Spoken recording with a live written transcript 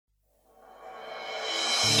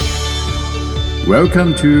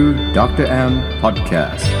Welcome to Dr. M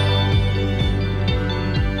Podcast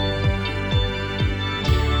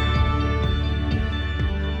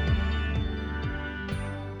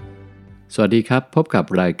สวัสดีครับพบกับ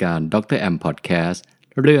รายการ Dr. M Podcast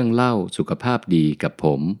เรื่องเล่าสุขภาพดีกับผ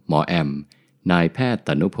มหมอแอมนายแพทย์ต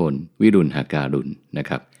นุพลวิรุณหการุณนะ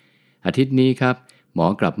ครับอาทิตย์นี้ครับหมอ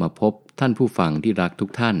กลับมาพบท่านผู้ฟังที่รักทุก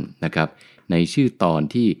ท่านนะครับในชื่อตอน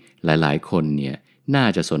ที่หลายๆคนเนี่ยน่า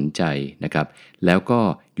จะสนใจนะครับแล้วก็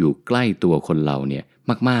อยู่ใกล้ตัวคนเราเนี่ย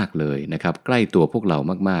มากๆเลยนะครับใกล้ตัวพวกเรา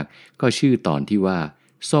มากๆก็ชื่อตอนที่ว่า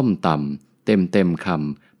ส้มตำเต็มค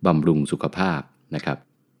ำบำรุงสุขภาพนะครับ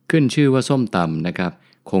ขึ้นชื่อว่าส้มตำนะครับ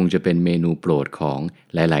คงจะเป็นเมนูโปรดของ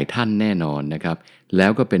หลายๆท่านแน่นอนนะครับแล้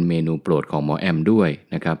วก็เป็นเมนูโปรดของหมอแอมด้วย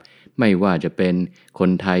นะครับไม่ว่าจะเป็นคน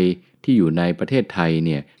ไทยที่อยู่ในประเทศไทยเ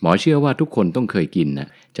นี่ยหมอเชื่อว่าทุกคนต้องเคยกินนะ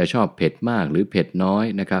จะชอบเผ็ดมากหรือเผ็ดน้อย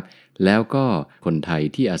นะครับแล้วก็คนไทย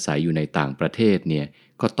ที่อาศัยอยู่ในต่างประเทศเนี่ย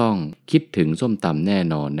ก็ต้องคิดถึงส้มตำแน่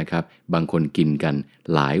นอนนะครับบางคนกินกัน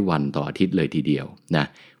หลายวันต่ออาทิตย์เลยทีเดียวนะ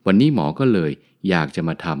วันนี้หมอก็เลยอยากจะม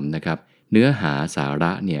าทำนะครับเนื้อหาสาร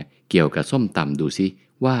ะเนี่ยเกี่ยวกับส้มตำดูซิ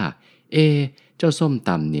ว่าเจ้าส้ม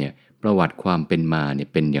ตำเนี่ยประวัติความเป็นมาเนี่ย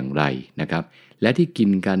เป็นอย่างไรนะครับและที่กิน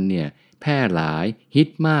กันเนี่ยแพร่หลายฮิต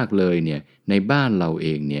มากเลยเนี่ยในบ้านเราเอ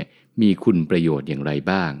งเนี่ยมีคุณประโยชน์อย่างไร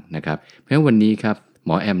บ้างนะครับเพราะฉะนั้นวันนี้ครับหม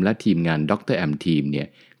อแอมและทีมงานดรแอมทีมเนี่ย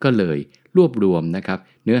ก็เลยรวบรวมนะครับ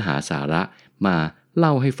เนื้อหาสาระมาเล่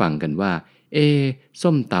าให้ฟังกันว่า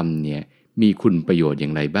ส้มตำเนี่ยมีคุณประโยชน์อย่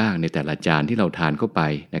างไรบ้างในแต่ละจานที่เราทานเข้าไป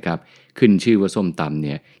นะครับขึ้นชื่อว่าส้มตำเ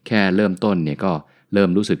นี่ยแค่เริ่มต้นเนี่ยก็เริ่ม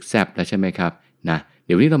รู้สึกแซ่บแล้วใช่ไหมครับนะเ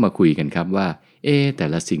ดี๋ยวนี้เรามาคุยกันครับว่าแต่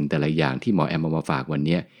ละสิ่งแต่ละอย่างที่หมอแอมเอามาฝากวัน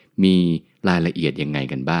นี้มีรายละเอียดยังไง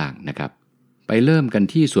กันบ้างนะครับไปเริ่มกัน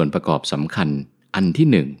ที่ส่วนประกอบสำคัญอันที่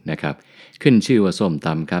1นะครับขึ้นชื่อว่าส้มต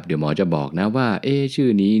ำครับเดี๋ยวหมอจะบอกนะว่าชื่อ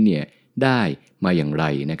นี้เนี่ยได้มาอย่างไร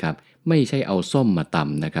นะครับไม่ใช่เอาส้มมาต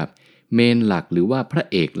ำนะครับเมนหลักหรือว่าพระ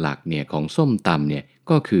เอกหลักเนี่ยของส้มตำเนี่ย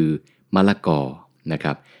ก็คือมะละกอนะค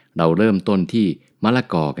รับเราเริ่มต้นที่มะละ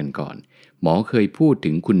กอกันก่อนหมอเคยพูด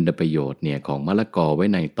ถึงคุณประโยชน์เนี่ยของมะละกอไว้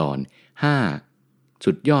ในตอน5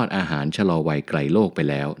สุดยอดอาหารชะลอวัยไกลโรคไป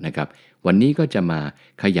แล้วนะครับวันนี้ก็จะมา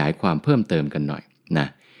ขยายความเพิ่มเติมกันหน่อยนะ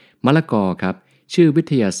มะละกอครับชื่อวิ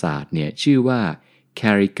ทยาศาสตร์เนี่ยชื่อว่า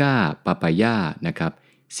Carica papaya นะครับ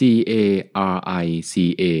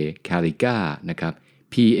C-A-R-I-C-A Carica นะครับ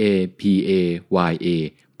P-A-P-A-Y-A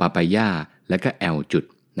papaya แล้วก็ L จุด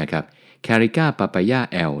นะครับ Carica papaya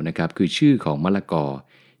L นะครับคือชื่อของมะละกอ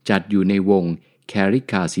จัดอยู่ในวง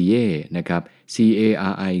Caricaceae นะครับ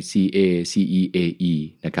C-A-R-I-C-A-C-E-A-E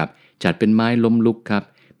นะครับจัดเป็นไม้ล้มลุกครับ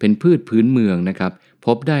เป็นพืชพื้นเมืองนะครับพ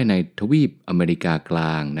บได้ในทวีปอเมริกากล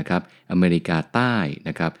างนะครับอเมริกาใต้น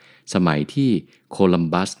ะครับสมัยที่โคลัม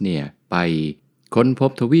บัสเนี่ยไปค้นพ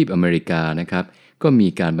บทวีปอเมริกานะครับก็มี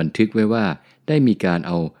การบันทึกไว้ว่าได้มีการเ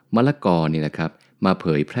อามะละกอนี่นะครับมาเผ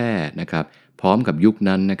ยแพร่นะครับพร้อมกับยุค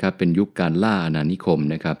นั้นนะครับเป็นยุคการล่าอาณานิคม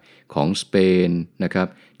นะครับของสเปนนะครับ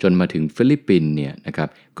จนมาถึงฟิลิปปินส์เนี่ยนะครับ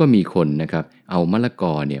ก็มีคนนะครับเอามะละก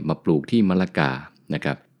อเนี่ยมาปลูกที่มะละกานะค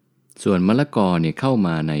รับส่วนมะละกอเนี่ยเข้าม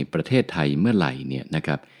าในประเทศไทยเมื่อไหร่เนี่ยนะค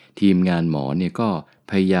รับทีมงานหมอเนี่ยก็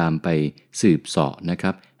พยายามไปสืบเสาะนะค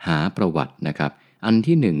รับหาประวัตินะครับอัน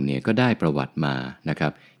ที่1เนี่ยก็ได้ประวัติมานะครั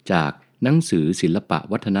บจากหนังสือศิลปะ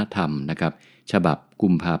วัฒนธรรมนะครับฉบับกุ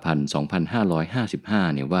มภาพันธ์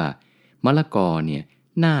 2555 เนี่ยว่ามะละกอเนี่ย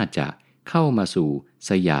น่าจะเข้ามาสู่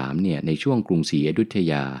สยามเนี่ยในช่วงกรุงศรีอยุธ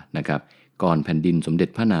ยานะครับก่อนแผ่นดินสมเด็จ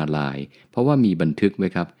พระนารายณ์เพราะว่ามีบันทึกไว้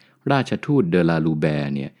ครับราชทูตเดลาลูแบ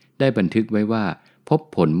ร์เนี่ยได้บันทึกไว้ว่าพบ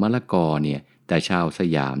ผลมะละกอเนี่ยแต่ชาวส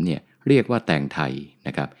ยามเนี่ยเรียกว่าแตงไทยน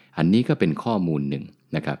ะครับอันนี้ก็เป็นข้อมูลหนึ่ง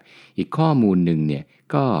นะครับอีกข้อมูลหนึ่งเนี่ย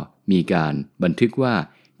ก็มีการบันทึกว่า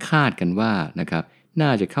คาดกันว่านะครับน่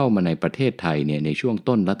าจะเข้ามาในประเทศไทยเนี่ยในช่วง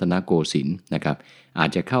ต้นรัตนโกสินทร์นะครับอาจ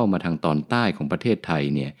จะเข้ามาทางตอนใต้ของประเทศไทย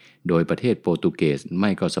เนี่ยโดยประเทศโปรตุเกสไม่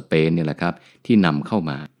ก็สเปนเนี่ยแหละครับที่นำเข้า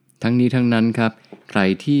มาทั้งนี้ทั้งนั้นครับใคร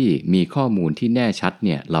ที่มีข้อมูลที่แน่ชัดเ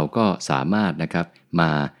นี่ยเราก็สามารถนะครับม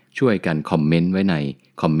าช่วยกันคอมเมนต์ไว้ใน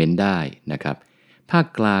คอมเมนต์ได้นะครับภาค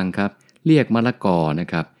กลางครับเรียกมะละกอนะ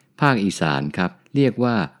ครับภาคอีสานครับเรียก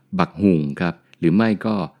ว่าบักหุงครับหรือไม่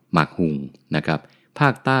ก็หมักหุงนะครับภา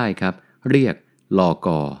คใต้ครับเรียกลอก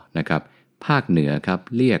อนะครับภาคเหนือครับ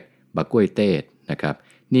เรียกบักกล้วยเต้นะครับ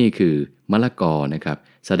นี่คือมะละกอนะครับ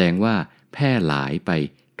แสดงว่าแพร่หลายไป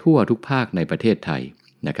ทั่วทุกภาคในประเทศไทย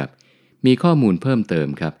นะครับมีข้อมูลเพิ่มเติม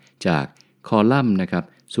ครับจากคอลัมน์นะครับ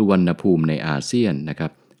สุวรรณภูมิในอาเซียนนะครั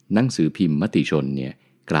บหนังสือพิมพ์มติชนเนี่ย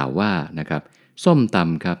กล่าวว่านะครับส้มต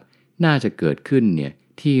ำครับน่าจะเกิดขึ้นเนี่ย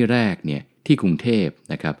ที่แรกเนี่ยที่กรุงเทพ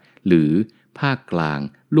นะครับหรือภาคกลาง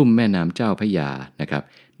ลุ่มแม่น้ำเจ้าพระยานะครับ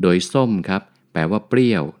โดยส้มครับ แปลว่าเป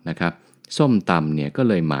รี้ยวนะครับส้มตำเนี่ยก็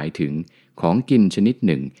เลยหมายถึงของกินชนิดห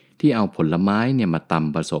นึ่งที่เอาผลไม้เนี่ยมาต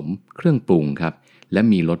ำผสมเครื่องปรุงครับและ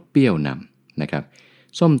มีรสเปรี้ยวนำนะครับ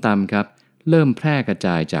ส้มตำครับเริ่มแพร่กระจ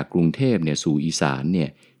ายจากกรุงเทพเนี่ยสู่อีสานเนี่ย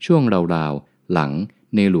ช่วงราวๆหลัง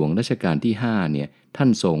ในหลวงรัชกาลที่5เนี่ยท่าน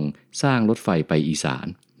ทรงสร้างรถไฟไปอีสาน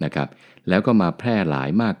นะครับแล้วก็มาแพร่หลาย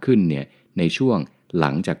มากขึ้นเนี่ยในช่วงหลั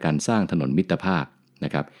งจากการสร้างถนนมิตรภาพน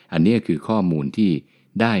ะครับอันนี้คือข้อมูลที่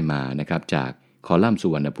ได้มานะครับจากคอลัมน์สุ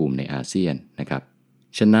วรรณภูมิในอาเซียนนะครับ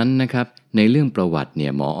ฉะนั้นนะครับในเรื่องประวัติเนี่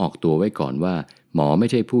ยหมอออกตัวไว้ก่อนว่าหมอไม่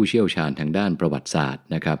ใช่ผู้เชี่ยวชาญทางด้านประวัติศาสตร์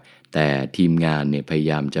นะครับแต่ทีมงานเนี่ยพยา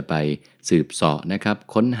ยามจะไปสืบเสาะนะครับ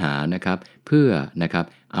ค้นหานะครับเพื่อนะครับ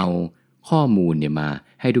เอาข้อมูลเนี่ยมา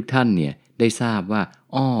ให้ทุกท่านเนี่ยได้ทราบว่า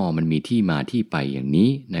มันมีที่มาที่ไปอย่างนี้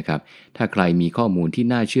นะครับถ้าใครมีข้อมูลที่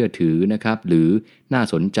น่าเชื่อถือนะครับหรือน่า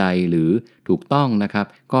สนใจหรือถูกต้องนะครับ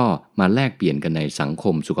ก็มาแลกเปลี่ยนกันในสังค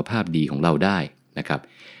มสุขภาพดีของเราได้นะครับ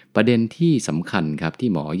ประเด็นที่สำคัญครับที่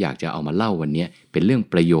หมออยากจะเอามาเล่าวันนี้เป็นเรื่อง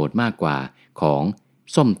ประโยชน์มากกว่าของ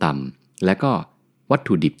ส้มตำและก็วัต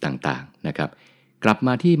ถุดิบต่างๆนะครับกลับม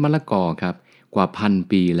าที่มะละกอครับกว่า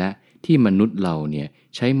1,000 ปีและที่มนุษย์เราเนี่ย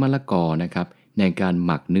ใช้มะละกอนะครับในการห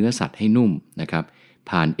มักเนื้อสัตว์ให้นุ่มนะครับ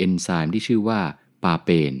ผ่านเอนไซม์ที่ชื่อว่าปาเป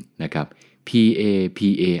นนะครับ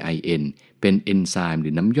PAPAIN เป็นเอนไซม์หรื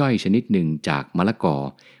อน้ำย่อยชนิดหนึ่งจากมะละกอ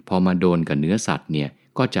พอมาโดนกับเนื้อสัตว์เนี่ย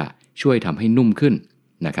ก็จะช่วยทำให้นุ่มขึ้น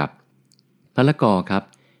นะครับมะละกอครับ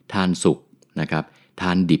ทานสุกนะครับท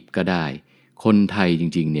านดิบก็ได้คนไทยจ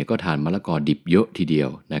ริงๆเนี่ยก็ทานมะละกอดิบเยอะทีเดียว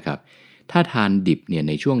นะครับถ้าทานดิบเนี่ยใ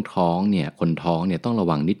นช่วงท้องเนี่ยคนท้องเนี่ยต้องระ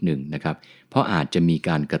วังนิดหนึ่งนะครับเพราะอาจจะมีก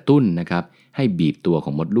ารกระตุ้นนะครับให้บีบตัวข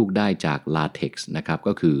องมดลูกได้จากลาเท็กซ์นะครับ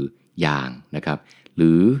ก็คือยางนะครับห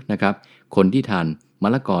รือนะครับคนที่ทานมะ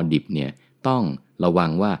ละกอดิบเนี่ยต้องระวั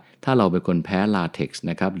งว่าถ้าเราเป็นคนแพ้ลาเท็กซ์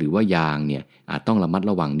นะครับหรือว่ายางเนี่ยอาจต้องระมัด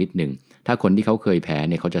ระวังนิดหนึ่งถ้าคนที่เขาเคยแพ้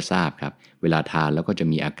เนี่ยเขาจะทราบครับเวลาทานแล้วก็จะ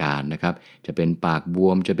มีอาการนะครับจะเป็นปากบ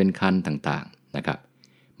วมจะเป็นคันต่างๆนะครับ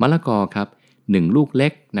มะละกอครับ1ลูกเล็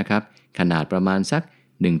กนะครับขนาดประมาณสัก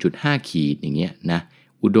 1.5 ขีดอย่างเงี้ยนะ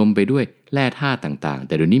อุดมไปด้วยแร่ธาตุต่างๆแ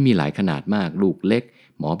ต่เดี๋ยวนี้มีหลายขนาดมากลูกเล็ก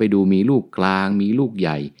หมอไปดูมีลูกกลางมีลูกให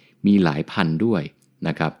ญ่มีหลายพันธุ์ด้วยน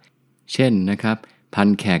ะครับเช่นนะครับพัน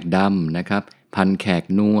ธุ์แขกดำนะครับพันธุ์แขก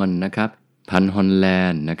นวลนะครับพันธุ์ฮอลแล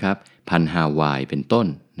นด์นะครับพันธุ์ฮาวายเป็นต้น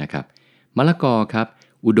นะครับมะละกอครับ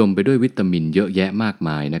อุดมไปด้วยวิตามินเยอะแยะมากม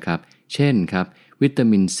ายนะครับเช่นครับวิตา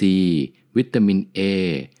มินซีวิตามิน A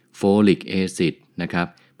โฟลิกแอซิดนะครับ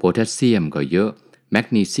โพแทสเซียมก็เยอะแมก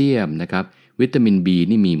นีเซียมนะครับวิตามิน B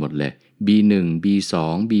นี่มีหมดเลย B1 B2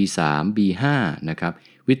 B3 B5 นะครับ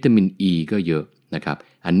วิตามิน E ก็เยอะนะครับ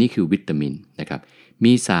อันนี้คือวิตามินนะครับ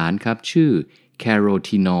มีสารครับชื่อแคโร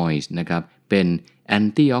ทีนอยด์นะครับเป็นแอน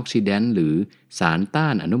ตี้ออกซิแดนต์หรือสารต้า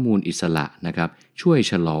นอนุมูลอิสระนะครับช่วย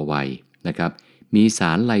ชะลอวัยนะครับมีส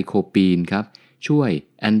ารไลโคปีนครับช่วย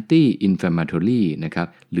แอนตี้อินฟลามาทอรีนะครับ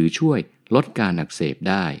หรือช่วยลดการอักเสบ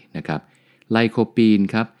ได้นะครับไลโคปีน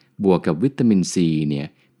ครับบวกกับวิตามินซีเนี่ย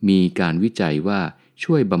มีการวิจัยว่า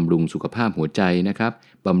ช่วยบำรุงสุขภาพหัวใจนะครับ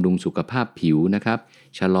บำรุงสุขภาพผิวนะครับ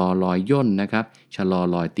ชะลอรอยย่นนะครับชะลอ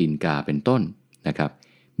รอยตีนกาเป็นต้นนะครับ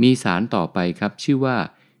มีสารต่อไปครับชื่อว่า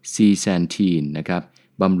ซีแซนทีนนะครับ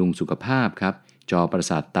บำรุงสุขภาพครับจอประ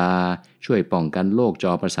สาทตาช่วยป้องกันโรคจ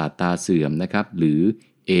อประสาทตาเสื่อมนะครับหรือ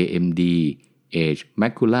AMD Age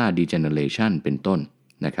Macular Degeneration เป็นต้น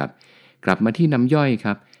นะครับกลับมาที่น้ำย่อยค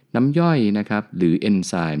รับน้ำย่อยนะครับหรือเอน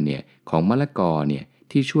ไซม์เนี่ยของมะละกอเนี่ย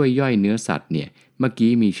ที่ช่วยย่อยเนื้อสัตว์เนี่ยเมื่อ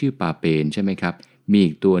กี้มีชื่อปาเปนใช่ไหมครับมี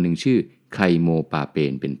อีกตัวหนึ่งชื่อไคโมปาเป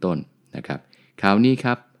นเป็นต้นนะครับคราวนี้ค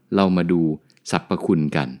รับเรามาดูสรรพคุณ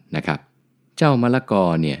กันนะครับเจ้ามะละกอ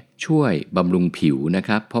เนี่ยช่วยบำรุงผิวนะค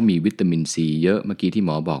รับเพราะมีวิตามินซีเยอะเมื่อกี้ที่หม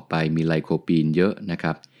อบอกไปมีไลโคปีนเยอะนะค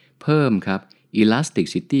รับเพิ่มครับ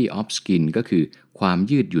elasticity of skin ก็คือความ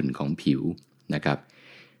ยืดหยุ่นของผิวนะครับ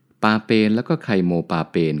ปาเปนแล้วก็ไคโมปา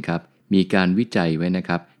เปนครับมีการวิจัยไว้นะค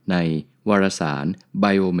รับในวารสาร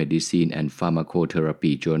Biomedicine and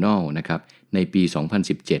Pharmacotherapy Journal นะครับในปี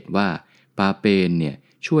 2017 ว่าปาเปนเนี่ย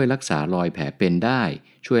ช่วยรักษารอยแผลเป็นได้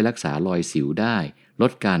ช่วยรักษารอยสิวได้ล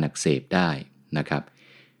ดการอักเสบได้นะครับ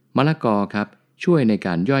มะละกอครับช่วยในก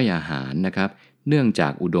ารย่อยอาหารนะครับเนื่องจา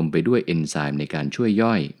กอุดมไปด้วยเอนไซม์ในการช่วย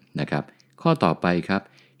ย่อยนะครับข้อต่อไปครับ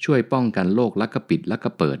ช่วยป้องกันโรคลักกระปิดลักกร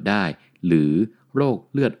ะเปิดได้หรือโรค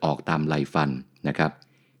เลือดออกตามไหล่ฟันนะครับ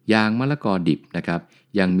ยางมะละกอดิบนะครับ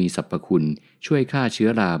ยังมีสรรพคุณช่วยฆ่าเชื้อ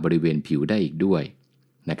ราบริเวณผิวได้อีกด้วย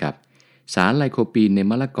นะครับสารไลโคปีนใน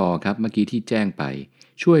มะละกอครับเมื่อกี้ที่แจ้งไป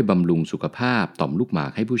ช่วยบำรุงสุขภาพต่อมลูกหมา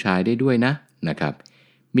กให้ผู้ชายได้ด้วยนะครับ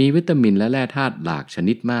มีวิตามินและแร่ธาตุหลากช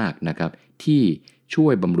นิดมากนะครับที่ช่ว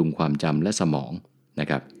ยบำรุงความจำและสมองนะ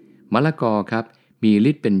ครับมะละกอครับ มี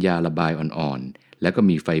ฤทธิ์เป็นยาระบายอ่อนๆแล้วก็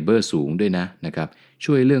มีไฟเบอร์สูงด้วยนะครับ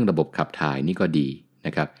ช่วยเรื่องระบบขับถ่ายนี่ก็ดีน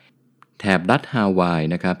ะครับแถบรัฐฮาวาย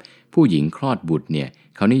นะครับผู้หญิงคลอดบุตรเนี่ย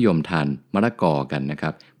เขานิยมทานมะละกอกันนะครั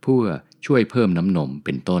บเพื่อช่วยเพิ่มน้ำนมเ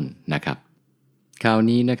ป็นต้นนะครับคราว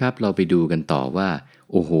นี้นะครับเราไปดูกันต่อว่า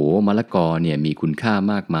โอ้โหมะละกอเนี่ยมีคุณค่า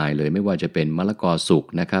มากมายเลยไม่ว่าจะเป็นมะละกอสุก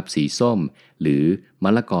นะครับสีส้มหรือมะ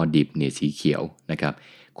ละกอดิบเนี่ยสีเขียวนะครับ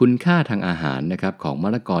คุณค่าทางอาหารนะครับของมะ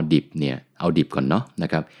ละกอดิบเนี่ยเอาดิบก่อนเนาะนะ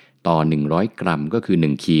ครับต่อ100กรัมก็คือ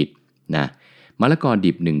1ขีดนะมะละกอ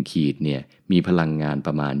ดิบ1ขีดเนี่ยมีพลังงานป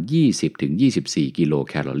ระมาณ 20-24 กิโล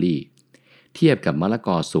แคลอรี่เทียบกับมะละก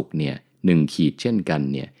อสุกเนี่ย1ขีดเช่นกัน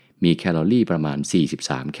เนี่ยมีแคลอรี่ประมาณ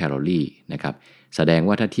43แคลอรี่นะครับแสดง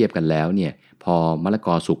ว่าถ้าเทียบกันแล้วเนี่ยพอมะละก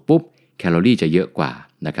อสุกปุ๊บแคลอรี่จะเยอะกว่า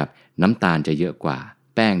นะครับน้ำตาลจะเยอะกว่า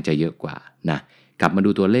แป้งจะเยอะกว่านะกลับมาดู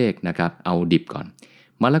ตัวเลขนะครับเอาดิบก่อน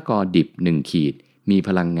มะละกอดิบ1ขีดมีพ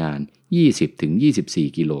ลังงาน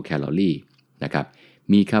 20-24 กิโลแคลอรี่นะครับ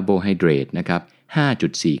มีคาร์โบไฮเดรตนะครับ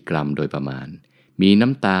 5.4 กรัมโดยประมาณมีน้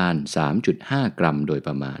ำตาล 3.5 กรัมโดยป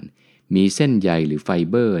ระมาณมีเส้นใยหรือไฟ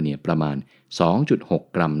เบอร์เนี่ยประมาณ 2.6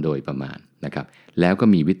 กรัมโดยประมาณนะครับแล้วก็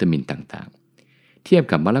มีวิตามินต่างๆเทียบ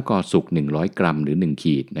กับมะละกอสุก100กรัมหรือ1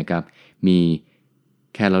ขีดนะครับมี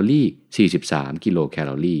แคลอรี่43กิโลแค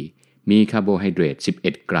ลอรี่มีคาร์โบไฮเดรต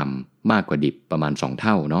11กรัมมากกว่าดิบประมาณ2เ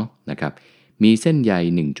ท่าเนาะนะครับมีเส้นใย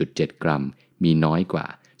 1.7 กรัมมีน้อยกว่า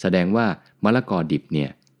แสดงว่ามะละกอดิบเนี่ย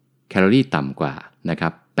แคลอรี่ต่ำกว่านะครั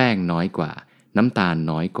บแป้งน้อยกว่าน้ำตาล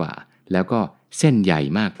น้อยกว่าแล้วก็เส้นใย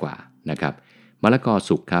มากกว่านะครับมะละกอ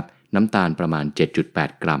สุกครับน้ำตาลประมาณ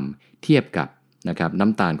 7.8 กรัมเทียบกับนะครับน้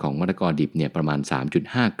ำตาลของมะละกอดิบเนี่ยประมาณ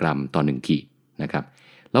 3.5 กรัมต่อ1ขีดนะครับ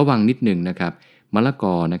ระวังนิดนึงนะครับมะละก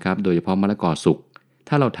อนะครับโดยเฉพาะมะละกอสุก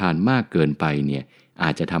ถ้าเราทานมากเกินไปเนี่ยอา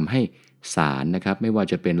จจะทำให้สารนะครับไม่ว่า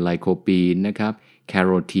จะเป็นไลโคปีนนะครับแคโ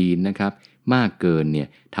รทีนนะครับมากเกินเนี่ย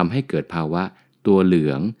ทำให้เกิดภาวะตัวเหลื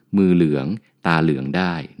องมือเหลืองตาเหลืองไ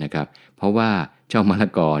ด้นะครับเพราะว่าเจ้ามะละ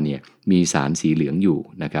กอเนี่ยมีสารสีเหลืองอยู่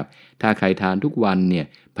นะครับถ้าใครทานทุกวันเนี่ย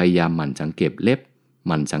พยายามหมั่นสังเกตเล็บห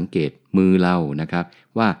มั่นสังเกตมือเรานะครับ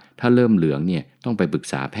ว่าถ้าเริ่มเหลืองเนี่ยต้องไปปรึก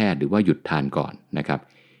ษาแพทย์หรือว่าหยุดทานก่อนนะครับ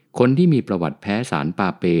คนที่มีประวัติแพ้สารปา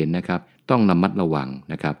เปนนะครับต้องระมัดระวัง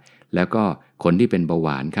นะครับแล้วก็คนที่เป็นเบาหว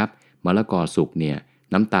านครับมะละกอสุกเนี่ย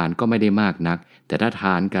น้ำตาลก็ไม่ได้มากนักแต่ถ้าท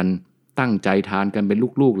านกันตั้งใจทานกันเป็น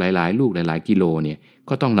ลูกๆหลายๆลูกหลายๆกิโลเนี่ย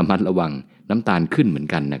ก็ต้องระมัดระวังน้ำตาลขึ้นเหมือน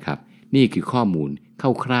กันนะครับนี่คือข้อมูล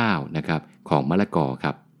คร่าวๆนะครับของมะละกอค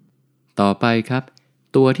รับต่อไปครับ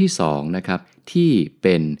ตัวที่2นะครับที่เ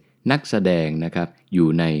ป็นนักแสดงนะครับอยู่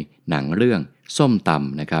ในหนังเรื่องส้มต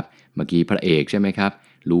ำนะครับเมื่อกี้พระเอกใช่ไหมครับ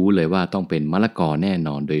รู้เลยว่าต้องเป็นมะละกอแน่น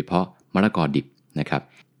อนโดยเฉพาะมะละกอดิบนะครับ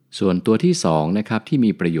ส่วนตัวที่2นะครับที่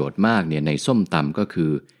มีประโยชน์มากเนี่ยในส้มตำก็คื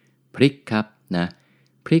อพริกครับนะ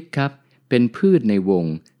พริกครับเป็นพืชในวง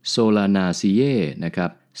โซลานาซีเยนะครั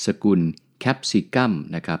บสกุลแคปซิกัม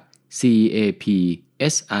นะครับ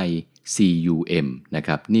CAPSICUM นะค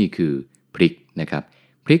รับนี่คือพริกนะครับ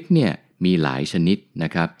พริกเนี่ยมีหลายชนิดน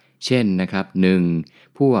ะครับเช่นนะครับ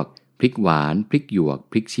1พวกพริกหวานพริกหยวก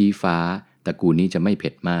พริกชี้ฟ้าตระกูลนี้จะไม่เผ็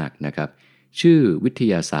ดมากนะครับชื่อวิท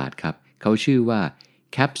ยาศาสตร์ครับเขาชื่อว่า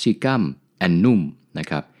Capsicum annum นะ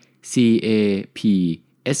ครับ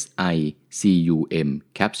CAPSICUM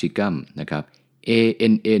Capsicum นะครับ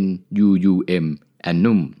ANNUUM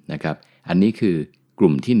annum นะครับอันนี้คือก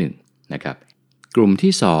ลุ่มที่1นะครับกลุ่ม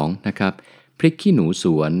ที่2นะครับพริกขี้หนูส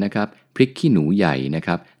วนนะครับพริกขี้หนูใหญ่นะค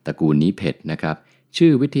รับตระกูลนี้เผ็ดนะครับชื่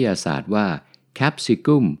อวิทยาศาสตร์ว่า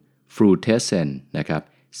Capsicum frutescens นะครับ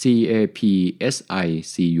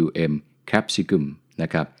CAPSICUM Capsicum นะ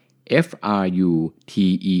ครับ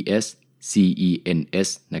FRUTESCENS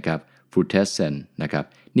นะครับ frutescens นะครับ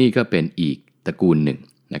นี่ก็เป็นอีกตระกูลหนึ่ง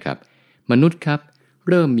นะครับมนุษย์ครับ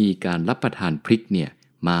เริ่มมีการรับประทานพริกเนี่ย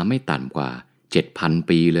มาไม่ต่ำกว่า 7,000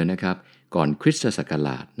 ปีเลยนะครับก่อนคริสตศักร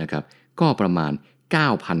าชนะครับก็ประมาณ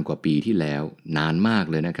 9,000 กว่าปีที่แล้วนานมาก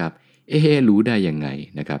เลยนะครับรู้ได้ยังไง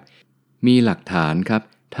นะครับมีหลักฐานครับ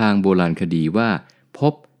ทางโบราณคดีว่าพ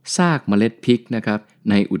บซากเมล็ดพริกนะครับ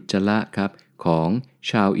ในอุจจาระครับของ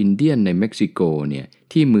ชาวอินเดียนในเม็กซิโกเนี่ย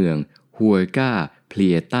ที่เมืองฮัวกาเพลี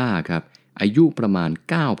ยตาครับอายุประมาณ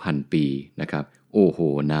 9,000 ปีนะครับโอ้โห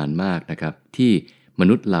นานมากนะครับที่ม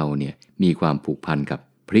นุษย์เราเนี่ยมีความผูกพันกับ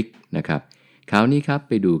พริกนะครับคราวนี้ครับ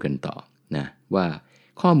ไปดูกันต่อนะว่า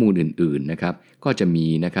ข้อมูลอื่นๆนะครับก็จะมี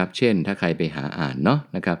นะครับเช่นถ้าใครไปหาอ่านเนาะ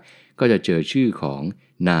นะครับก็จะเจอชื่อของ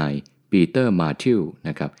นายปีเตอร์มาทิลน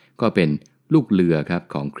ะครับก็เป็นลูกเรือครับ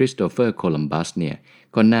ของคริสโตเฟอร์โคลัมบัสเนี่ย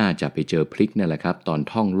ก็น่าจะไปเจอพริกนั่นแหละครับตอน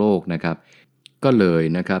ท่องโลกนะครับก็เลย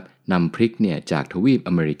นะครับนำพริกเนี่ยจากทวีป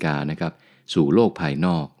อเมริกานะครับสู่โลกภายน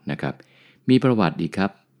อกนะครับมีประวัติอีกครั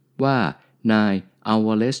บว่า นายอัลว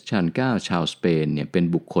าเลสชันกาชาวสเปนเนี่ยเป็น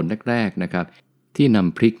บุคคลแรกๆนะครับที่น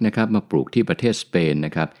ำพริกนะครับมาปลูกที่ประเทศสเปนน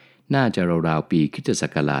ะครับน่าจะราวๆปีคริสตศั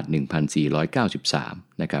กราช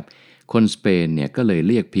1493นะครับคนสเปนเนี่ยก็เลย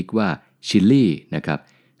เรียกพริกว่าชิลลีนะครับ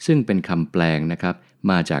ซึ่งเป็นคำแปลงนะครับ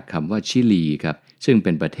มาจากคำว่าชิลีครับซึ่งเ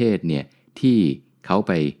ป็นประเทศเนี่ยที่เขาไ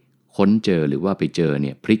ปค้นเจอหรือว่าไปเจอเ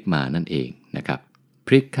นี่ยพริกมานั่นเองนะครับพ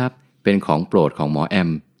ริกครับเป็นของโปรดของหมอแอม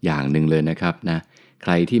อย่างหนึ่งเลยนะครับนะใค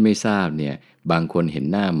รที่ไม่ทราบเนี่ยบางคนเห็น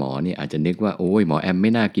หน้าหมอเนี่ยอาจจะนึกว่าโอ้ยหมอแอมไ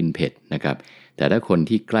ม่น่ากินเผ็ดนะครับแต่ถ้าคน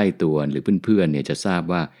ที่ใกล้ตัวหรือเพื่อนๆเนี่ยจะทราบ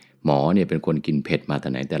ว่าหมอเนี่ยเป็นคนกินเผ็ดมาแต่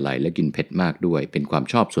ไหนแต่ไรและกินเผ็ดมากด้วยเป็นความ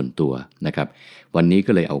ชอบส่วนตัวนะครับวันนี้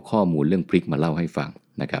ก็เลยเอาข้อมูลเรื่องพริกมาเล่าให้ฟัง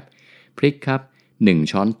นะครับพริกครับ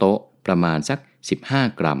1ช้อนโต๊ะประมาณสัก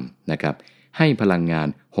15กรัมนะครับให้พลังงาน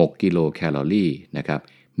6กิโลแคลอรี่นะครับ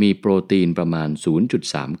มีโปรตีนประมาณ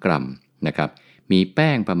 0.3 กรัมนะครับมีแ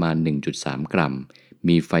ป้งประมาณ 1.3 กรัม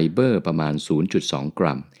มีไฟเบอร์ประมาณ 0.2 ก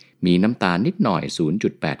รัมมีน้ำตาลนิดหน่อย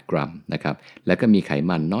 0.8 กรัมนะครับแล้วก็มีไข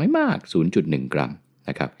มันน้อยมาก 0.1 กรัม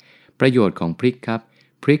นะครับประโยชน์ของพริกครับ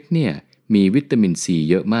พริกเนี่ยมีวิตามินซี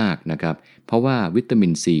เยอะมากนะครับเพราะว่าวิตามิ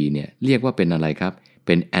นซีเนี่ยเรียกว่าเป็นอะไรครับเ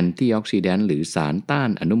ป็นแอนตี้ออกซิแดนต์หรือสารต้าน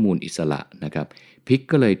อนุมูลอิสระนะครับพริก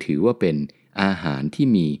ก็เลยถือว่าเป็นอาหารที่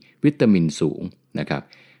มีวิตามินสูงนะครับ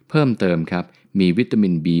เพิ่มเติมครับมีวิตามิ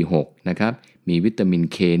น B6 นะครับมีวิตามิน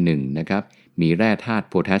K1 นะครับมีแร่ธาตุ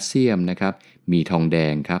โพแทสเซียมนะครับมีทองแด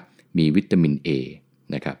งครับมีวิตามิน A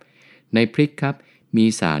นะครับในพริกครับมี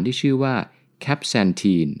สารที่ชื่อว่าแคปแซน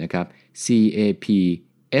ทีนนะครับ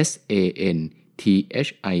CAPSANTHIN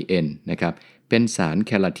นะครับเป็นสารแ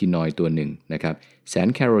คโรทีนอยด์ตัวหนึ่งนะครับสาร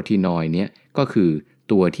แคโรทีนอยด์เนี่ยก็คือ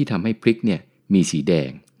ตัวที่ทำให้พริกเนี่ยมีสีแด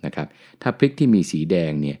งนะครับถ้าพริกที่มีสีแด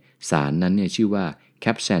งเนี่ยสารนั้นเนี่ยชื่อว่าแค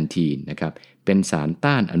ปแซนทีนนะครับเป็นสาร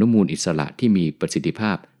ต้านอนุมูลอิสระที่มีประสิทธิภ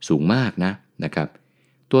าพสูงมากนะครับ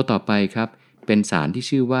ตัวต่อไปครับเป็นสารที่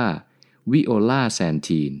ชื่อว่าวิโอลาแซน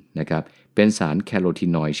ทีนนะครับเป็นสารแคโรที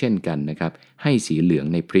นอยด์เช่นกันนะครับให้สีเหลือง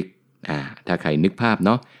ในพริกถ้าใครนึกภาพเ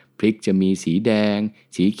นาะพริกจะมีสีแดง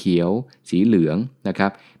สีเขียวสีเหลืองนะครั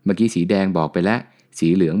บเมื่อกี้สีแดงบอกไปแล้วสี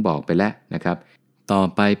เหลืองบอกไปแล้วนะครับต่อ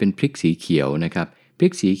ไปเป็นพริกสีเขียวนะครับพริ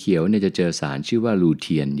กสีเขียวเนี่ยจะเจอสารชื่อว่าลูเ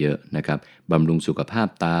ทียนเยอะนะครับบำรุงสุขภาพ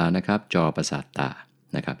ตานะครับจอประสาทตา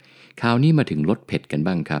นะครับคราวนี้มาถึงรสเผ็ดกัน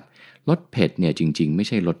บ้างครับรสเผ็ดเนี่ยจริงๆไม่ใ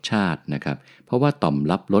ช่รสชาตินะครับเพราะว่าต่อม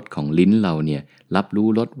รับรสของลิ้นเราเนี่ยรับรู้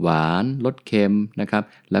รสหวานรสเค็มนะครับ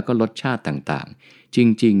แล้วก็รสชาติต่างๆจ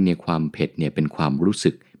ริงๆเนี่ยความเผ็ดเนี่ยเป็นความรู้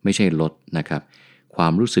สึกไม่ใช่รสนะครับควา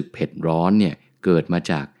มรู้สึกเผ็ดร้อนเนี่ยเกิดมา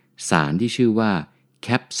จากสารที่ชื่อว่าแค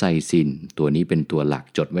ปไซซินตัวนี้เป็นตัวหลัก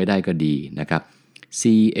จดไว้ได้ก็ดีนะครับ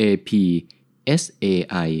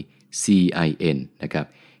CAPSAICIN นะครับ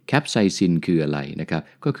แคปไซซินคืออะไรนะครับ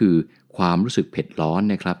ก็คือความรู้สึกเผ็ดร้อน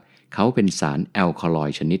นะครับเขาเป็นสารแอลคาลอย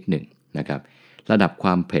ด์ชนิดหนึ่งนะครับระดับคว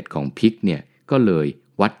ามเผ็ดของพริกเนี่ยก็เลย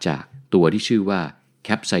วัดจากตัวที่ชื่อว่าแค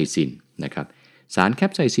ปไซซินนะครับสารแค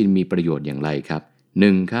ปไซซินมีประโยชน์อย่างไรครับ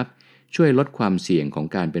1ครับช่วยลดความเสี่ยงของ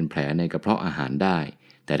การเป็นแผลในกระเพาะอาหารได้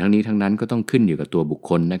แต่ทั้งนี้ทั้งนั้นก็ต้องขึ้นอยู่กับตัวบุค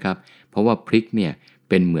คลนะครับเพราะว่าพริกเนี่ย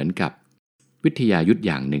เป็นเหมือนกับวิทยายุทธอ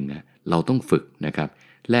ย่างหนึ่งเราต้องฝึกนะครับ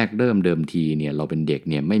แรกเริ่มเดิมทีเนี่ยเราเป็นเด็ก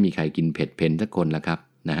เนี่ยไม่มีใครกินเผ็ดเพนสักคนละครับ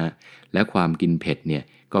นะฮะและความกินเผ็ดเนี่ย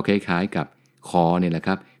ก็คล้ายๆกับคอเนี่ยแหละค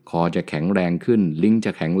รับคอจะแข็งแรงขึ้นลิ้นจ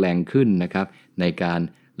ะแข็งแรงขึ้นนะครับในการ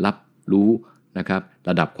รับรู้นะครับ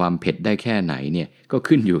ระดับความเผ็ดได้แค่ไหนเนี่ยก็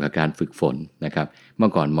ขึ้นอยู่กับการฝึกฝนนะครับเมื่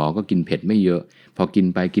อก่อนหมอก็กินเผ็ดไม่เยอะพอกิน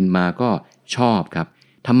ไปกินมาก็ชอบครับ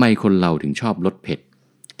ทำไมคนเราถึงชอบรสเผ็ด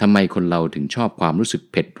ทำไมคนเราถึงชอบความรู้สึก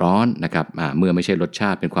เผ็ดร้อนนะครับเมื่อไม่ใช่รสชา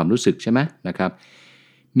ติเป็นความรู้สึกใช่ไหมนะครับ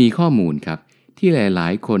มีข้อมูลครับที่หลา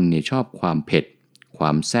ยๆคนเนี่ยชอบความเผ็ดคว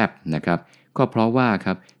ามแซ่บนะครับก็เพราะว่าค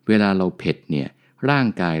รับเวลาเราเผ็ดเนี่ยร่าง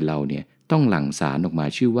กายเราเนี่ยต้องหลั่งสารออกมา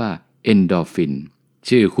ชื่อว่าเอนโดรฟิน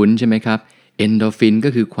ชื่อคุ้นใช่ไหมครับเอนโดรฟินก็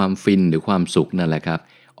คือความฟินหรือความสุขนั่นแหละครับ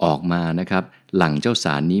ออกมานะครับหลั่งเจ้าส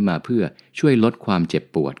ารนี้มาเพื่อช่วยลดความเจ็บ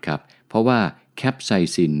ปวดครับเพราะว่าแคปไซ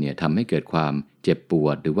ซินเนี่ยทำให้เกิดความเจ็บปว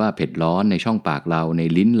ดหรือว่าเผ็ดร้อนในช่องปากเราใน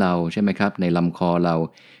ลิ้นเราใช่ไหมครับในลำคอเรา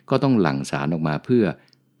ก็ต้องหลั่งสารออกมาเพื่อ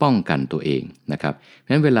ป้องกันตัวเองนะครับเพราะฉ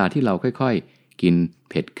ะนั้นเวลาที่เราค่อยๆกิน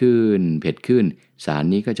เผ็ดขึ้นสาร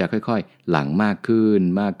นี้ก็จะค่อยๆหลั่งมากขึ้น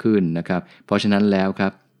นะครับเพราะฉะนั้นแล้วครั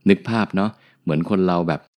บนึกภาพเนาะเหมือนคนเรา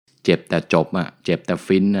แบบเจ็บแต่จบเจ็บแต่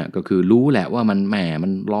ฟินก็คือรู้แหละว่ามันแหมมั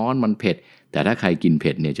นร้อนมันเผ็ดแต่ถ้าใครกินเ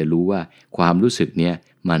ผ็ดเนี่ยจะรู้ว่าความรู้สึกเนี้ย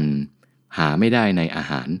มันหาไม่ได้ในอา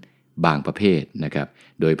หารบางประเภทนะครับ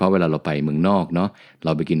โดยเพราะเวลาเราไปเมืองนอกเนาะเร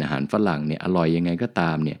าไปกินอาหารฝรั่งเนี่ยอร่อยยังไงก็ต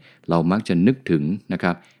ามเนี่ยเรามักจะนึกถึงนะค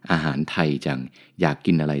รับอาหารไทยจังอยาก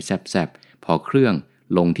กินอะไรแซ่บๆพอเครื่อง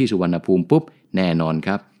ลงที่สุวรรณภูมิปุ๊บแน่นอนค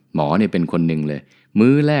รับหมอเนี่ยเป็นคนหนึ่งเลย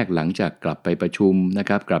มื้อแรกหลังจากกลับไปประชุมนะ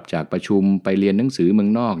ครับกลับจากประชุมไปเรียนหนังสือเมือ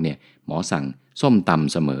งนอกเนี่ยหมอสั่งส้มต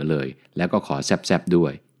ำเสมอเลยแล้วก็ขอแซ่บๆด้ว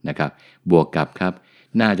ยนะครับบวกกับครับ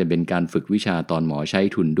น่าจะเป็นการฝึกวิชาตอนหมอใช้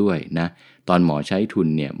ทุนด้วยนะตอนหมอใช้ทุน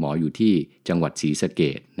เนี่ยหมออยู่ที่จังหวัดศรีสะเก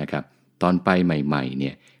ษนะครับตอนไปใหม่ๆเ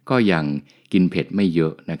นี่ยก็ยังกินเผ็ดไม่เยอ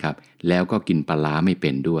ะนะครับแล้วก็กินปลาร้าไม่เป็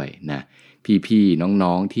นด้วยนะพี่ๆ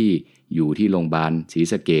น้องๆที่อยู่ที่โรงพยาบาลศรี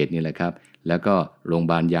สะเกษนี่แหละครับแล้วก็โรงพย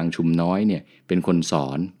าบาลยางชุมน้อยเนี่ยเป็นคนสอ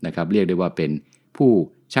นนะครับเรียกได้ว่าเป็นผู้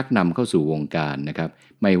ชักนำเข้าสู่วงการนะครับ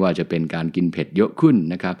ไม่ว่าจะเป็นการกินเผ็ดเยอะขึ้น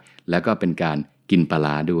นะครับแล้วก็เป็นการกินปลา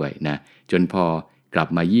ร้าด้วยนะจนพอกลับ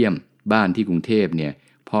มาเยี่ยมบ้านที่กรุงเทพเนี่ย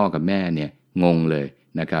พ่อกับแม่เนี่ยงงเลย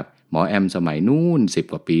นะครับหมอแอมสมัยนู้น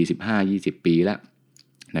10 กว่าปี15-20 ปีแล้ว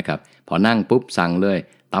นะครับพอนั่งปุ๊บสั่งเลย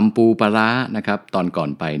ตำปูปลาร้านะครับตอนก่อน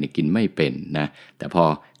ไปเนี่ยกินไม่เป็นนะแต่พอ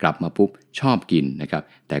กลับมาปุ๊บชอบกินนะครับ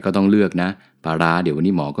แต่ก็ต้องเลือกนะปลาร้าเดี๋ยววัน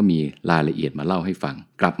นี้หมอก็มีรายละเอียดมาเล่าให้ฟัง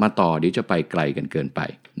กลับมาต่อเดี๋ยวจะไปไกลกันเกินไป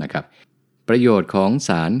นะครับประโยชน์ของส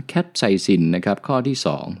ารแคปไซซินนะครับข้อที่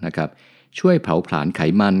2นะครับช่วยเผาผลาญไข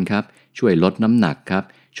มันครับช่วยลดน้ำหนักครับ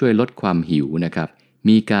ช่วยลดความหิวนะครับ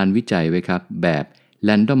มีการวิจัยไว้ครับแบบ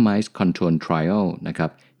randomized control trial นะครั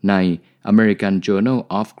บใน American Journal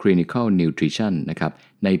of Clinical Nutrition นะครับ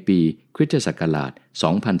ในปีคริสตศักราช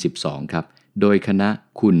 2012 ครับโดยคณะ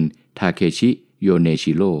คุณทาเคชิโยเน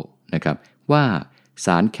ชิโร่นะครับว่าส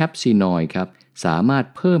ารแคปซีนอยด์ครับสามารถ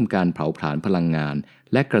เพิ่มการเผาผลาญพลังงาน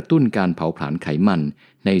และกระตุ้นการเผาผลาญไขมัน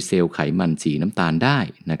ในเซลล์ไขมันสีน้ำตาลได้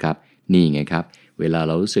นะครับนี่ไงครับเวลาเ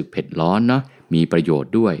รารู้สึกเผ็ดร้อนเนาะมีประโยช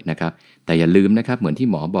น์ด้วยนะครับแต่อย่าลืมนะครับเหมือนที่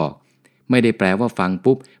หมอบอกไม่ได้แปลว่าฟัง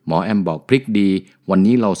ปุ๊บหมอแอมบอกพริกดีวัน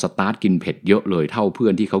นี้เราสตาร์ทกินเผ็ดเยอะเลยเท่าเพื่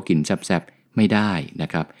อนที่เขากินแซ่บๆไม่ได้นะ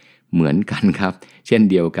ครับเหมือนกันครับเช่น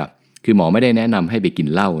เดียวกับคือหมอไม่ได้แนะนำให้ไปกิน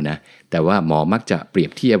เหล้านะแต่ว่าหมอมักจะเปรีย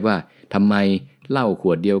บเทียบว่าทำไมเหล้าข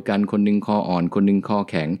วดเดียวกันคนนึงคออ่อนคนนึงคอ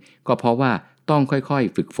แข็งก็เพราะว่าต้องค่อย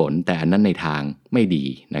ๆฝึกฝนแต่อันนั้นในทางไม่ดี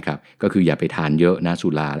นะครับก็คืออย่าไปทานเยอะนะสุ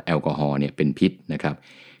ราแอลกอฮอล์เนี่ยเป็นพิษนะครับ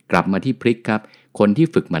กลับมาที่พริกครับคนที่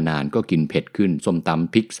ฝึกมานานก็กินเผ็ดขึ้นส้มต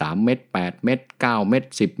ำพริก3 เม็ด8 เม็ด9 เม็ด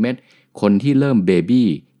10 เม็ดคนที่เริ่มเบบี้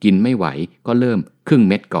กินไม่ไหวก็เริ่มครึ่ง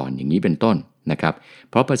เม็ดก่อนอย่างนี้เป็นต้นนะครับ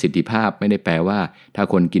เพราะประสิทธิภาพไม่ได้แปลว่าถ้า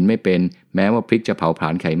คนกินไม่เป็นแม้ว่าพริกจะเผาผลา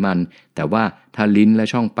ญไขมันแต่ว่าถ้าลิ้นและ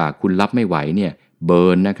ช่องปากคุณรับไม่ไหวเนี่ยเบิ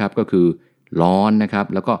ร์นนะครับก็คือร้อนนะครับ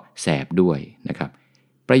แล้วก็แสบด้วยนะครับ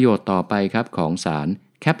ประโยชน์ต่อไปครับของสาร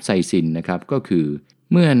แคปไซซินนะครับก็คือ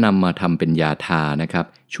เมื่อนำมาทำเป็นยาทานะครับ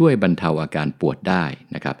ช่วยบรรเทาอาการปวดได้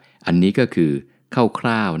นะครับอันนี้ก็คือค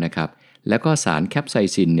ร่าวๆนะครับแล้วก็สารแคปไซ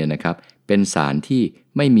ซินเนี่ยนะครับเป็นสารที่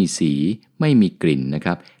ไม่มีสีไม่มีกลิ่นนะค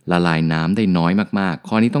รับละลายน้ำได้น้อยมากๆ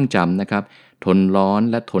ข้อนี้ต้องจำนะครับทนร้อน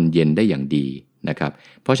และทนเย็นได้อย่างดีนะครับ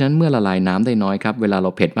เพราะฉะนั้นเมื่อละลายน้ำได้น้อยครับเวลาเรา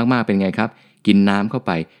เผ็ดมากๆเป็นไงครับกินน้ำเข้าไ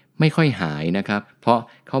ปไม่ค่อยหายนะครับเพราะ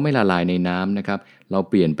เขาไม่ละลายในน้ำนะครับเรา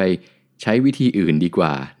เปลี่ยนไปใช้วิธีอื่นดีกว่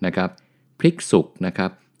านะครับพริกสุกนะครับ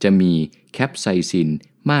จะมีแคปไซซิน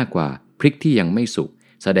มากกว่าพริกที่ยังไม่สุก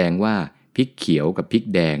แสดงว่าพริกเขียวกับพริก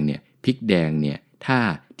แดงเนี่ยพริกแดงเนี่ยถ้า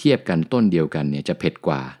เทียบกันต้นเดียวกันเนี่ยจะเผ็ดก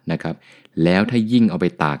ว่านะครับแล้วถ้ายิ่งเอาไป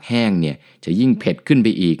ตากแห้งเนี่ยจะยิ่งเผ็ดขึ้นไป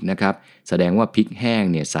อีกนะครับแสดงว่าพริกแห้ง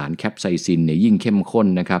เนี่ยสารแคปไซซินเนี่ยยิ่งเข้มข้น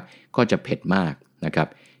นะครับก็จะเผ็ดมากนะครับ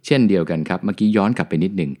เช่นเดียวกันครับเมื่อกี้ย้อนกลับไปนิ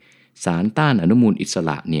ดหนึ่งสารต้านอนุมูลอิสร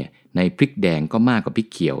ะเนี่ยในพริกแดงก็มากกว่าพริก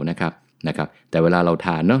เขียวนะครับแต่เวลาเราท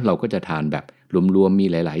านเนาะเราก็จะทานแบบรวมๆมี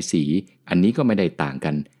หลายๆสีอันนี้ก็ไม่ได้ต่างกั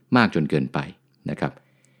นมากจนเกินไปนะครับ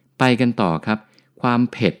ไปกันต่อครับความ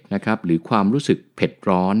เผ็ดนะครับหรือความรู้สึกเผ็ด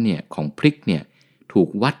ร้อนเนี่ยของพริกเนี่ยถูก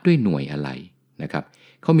วัดด้วยหน่วยอะไรนะครับ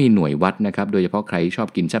เขามีหน่วยวัดนะครับโดยเฉพาะใครชอบ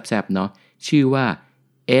กินแซ่บๆเนาะชื่อว่า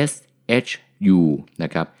SHU น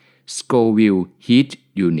ะครับ Scoville Heat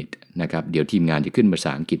Unit นะครับเดี๋ยวทีมงานจะขึ้นภาษ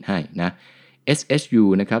าอังกฤษให้นะ SHU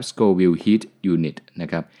นะครับ Scoville Heat Unit นะ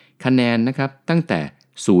ครับคะแนนนะครับตั้งแต่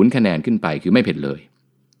0คะแนนขึ้นไปคือไม่เผ็ดเลย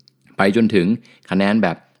ไปจนถึงคะแนนแบ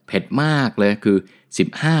บเผ็ดมากเลยคือ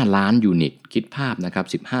15 ล้านยูนิตคิดภาพนะครั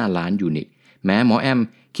บ15 ล้านยูนิตแม้หมอแอม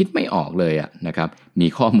คิดไม่ออกเลยนะครับมี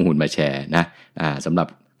ข้อมูลมาแชร์นะสำหรับ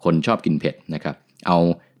คนชอบกินเผ็ดนะครับเอา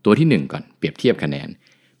ตัวที่1ก่อนเปรียบเทียบคะแนน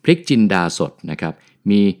พริกจินดาสดนะครับ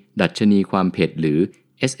มีดัชนีความเผ็ดหรือ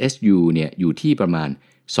SSU เนี่ยอยู่ที่ประมาณ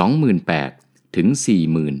 28,000 ถึง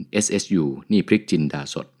 40,000 SSU นี่พริกจินดา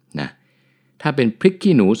สดนะถ้าเป็นพริก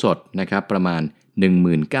ขี้หนูสดนะครับประมาณ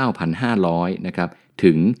 19,500 นะครับ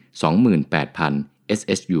ถึง 28,000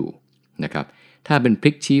 SSU นะครับถ้าเป็นพ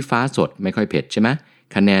ริกชี้ฟ้าสดไม่ค่อยเผ็ดใช่ไหม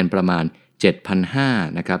คะแนนประมาณ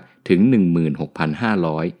 7,500 นะครับถึง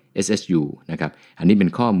 16,500 SSU นะครับอันนี้เป็น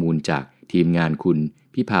ข้อมูลจากทีมงานคุณ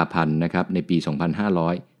พิพาพันธ์นะครับในปี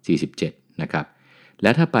 2547 นะครับแล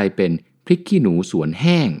ะถ้าไปเป็นพริกขี้หนูสวนแ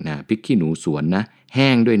ห้งนะพริกขี้หนูสวนนะ แห้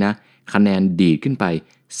งด้วยนะคะแนนดีดขึ้นไป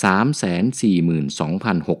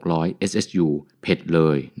 342,600 SSU เผ็ดเล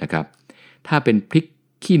ยนะครับถ้าเป็นพริก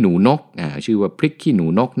ขี้หนูนกชื่อว่าพริกขี้หนู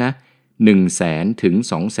นกนะ 100,000 ถึง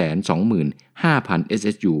 225,000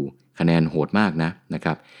 SSU คะแนนโหดมากนะค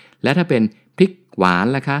รับและถ้าเป็นพริกหวาน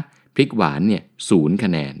ล่ะคะพริกหวานเนี่ย0ค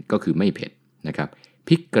ะแนนก็คือไม่เผ็ดนะครับพ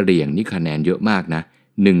ริกกะเหรี่ยงนี่คะแนนเยอะมากนะ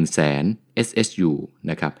 100,000 SSU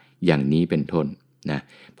นะครับอย่างนี้เป็นต้นนะ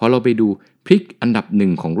พอเราไปดูพริกอันดับ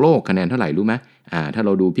1ของโลกคะแนนเท่าไหร่รู้ไหมถ้าเร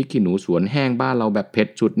าดูพริกขี้หนูสวนแห้งบ้านเราแบบเผ็ด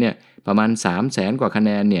สุดเนี่ยประมาณ 300,000 กว่าคะแ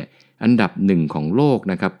นนเนี่ยอันดับ1ของโลก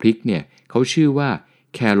นะครับพริกเนี่ยเขาชื่อว่า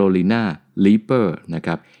Carolina Reaper นะค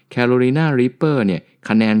รับ Carolina Reaper เนี่ย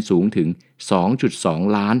คะแนนสูงถึง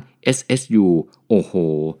 2.2 ล้าน SSU โอ้โห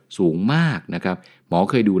สูงมากนะครับหมอ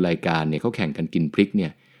เคยดูรายการเนี่ยเขาแข่งกันกินพริกเนี่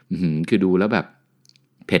ยคือดูแล้วแบบ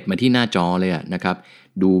เผ็ดมาที่หน้าจอเลยนะครับ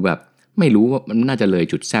ดูแบบไม่รู้ว่ามันน่าจะเลย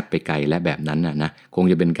จุดแซบไปไกลและแบบนั้นนะคง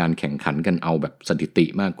จะเป็นการแข่งขันกันเอาแบบสถิติ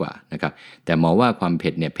มากกว่านะครับแต่หมอว่าความเผ็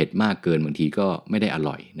ดเนี่ยเผ็ดมากเกินบางทีก็ไม่ได้อ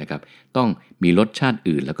ร่อยนะครับต้องมีรสชาติ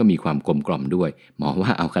อื่นแล้วก็มีความกลมกล่อมด้วยหมอว่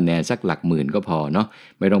าเอาคะแนนสักหลักหมื่นก็พอเนาะ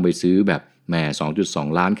ไม่ต้องไปซื้อแบบแหม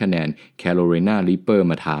 2.2 ล้านคะแนน Carolina Reaper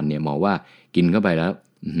มาทานเนี่ยหมอว่ากินเข้าไปแล้ว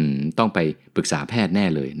ต้องไปปรึกษาแพทย์แน่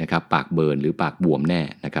เลยนะครับปากเบิร์นหรือปากบวมแน่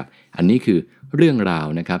นะครับอันนี้คือเรื่องราว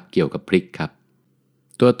นะครับเกี่ยวกับพริกครับ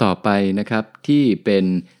ตัวต่อไปนะครับที่เป็น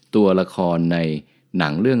ตัวละครในหนั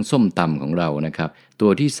งเรื่องส้มตำของเรานะครับตั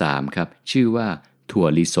วที่3ครับชื่อว่าถั่ว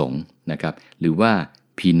ลิสงนะครับหรือว่า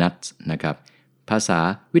peanuts นะครับภาษา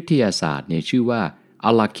วิทยาศาสตร์เนี่ยชื่อว่า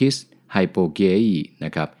Arachis hypogaei น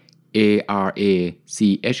ะครับ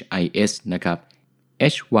ARACHIS นะครับ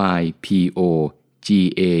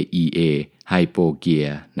HYPOGAEA hypogaea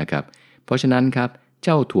นะครับเพราะฉะนั้นครับเ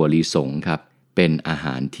จ้าถั่วลิสงครับเป็นอาห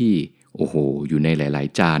ารที่โอ้โหอยู่ในหลาย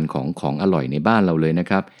ๆจานของอร่อยในบ้านเราเลยนะ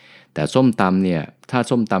ครับแต่ส้มตำเนี่ยถ้า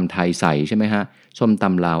ส้มตำไทยใส่ใช่ไหมฮะส้มต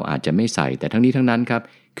ำลาวอาจจะไม่ใส่แต่ทั้งนี้ทั้งนั้นครับ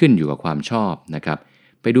ขึ้นอยู่กับความชอบนะครับ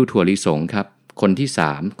ไปดูถั่วลิสงครับคนที่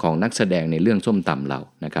3ของนักแสดงในเรื่องส้มตำเรา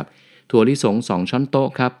นะครับถั่วลิสง2ช้อนโต๊ะ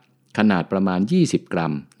ครับขนาดประมาณ20 กรั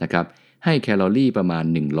มนะครับให้แคลอรี่ประมาณ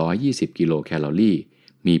120กิโลแคลอรี่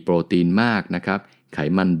มีโปรตีนมากนะครับไข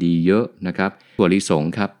มันดีเยอะนะครับถั่วลิสง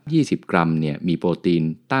ครับ20 กรัมเนี่ยมีโปรตีน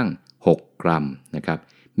ตั้ง6 กรัมนะครับ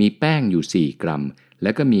มีแป้งอยู่4 กรัมแล้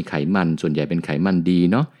วก็มีไขมันส่วนใหญ่เป็นไขมันดี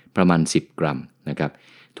เนาะประมาณ10 กรัมนะครับ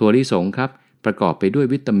ถั่วลิสงครับประกอบไปด้วย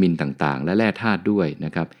วิตามินต่างๆและแร่ธาตุด้วยน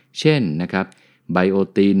ะครับเช่นนะครับไบโอ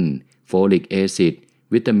ตินโฟลิกแอซิด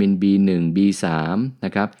วิตามิน B1 B3 น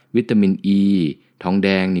ะครับวิตามิน E ทองแด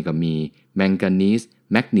งนี่ก็มีแมงกานีส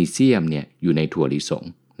แมกนีเซียมเนี่ยอยู่ในถั่วลิสง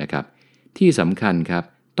นะครับที่สำคัญครับ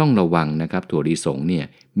ต้องระวังนะครับถั่วลิสงเนี่ย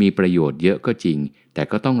มีประโยชน์เยอะก็จริงแต่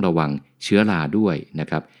ก็ต้องระวังเชื้อราด้วยนะ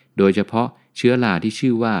ครับโดยเฉพาะเชื้อราที่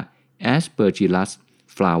ชื่อว่า Aspergillus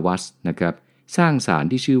flavus นะครับสร้างสาร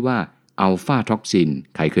ที่ชื่อว่าอัลฟาท็อกซิน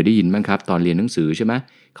ใครเคยได้ยินบ้างครับตอนเรียนหนังสือใช่ไหม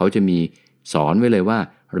เขาจะมีสอนไว้เลยว่า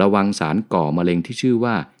ระวังสารก่อมะเร็งที่ชื่อ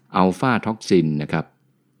ว่าอัลฟาท็อกซินนะครับ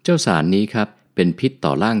เจ้าสารนี้ครับเป็นพิษต่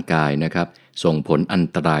อร่างกายนะครับส่งผลอัน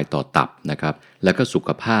ตรายต่อตับนะครับและก็สุข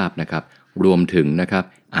ภาพนะครับรวมถึงนะครับ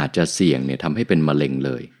อาจจะเสี่ยงเนี่ยทำให้เป็นมะเร็งเ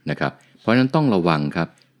ลยนะครับเพราะฉะนั้นต้องระวังครับ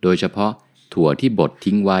โดยเฉพาะถั่วที่บด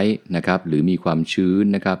ทิ้งไว้นะครับหรือมีความชื้น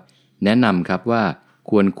นะครับแนะนำครับว่า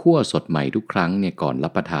ควรคั่วสดใหม่ทุกครั้งเนี่ยก่อนรั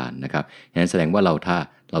บประทานนะครับนั้นแสดงว่าเรา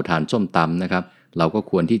ทานส้มตำนะครับเราก็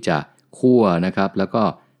ควรที่จะคั่วนะครับแล้วก็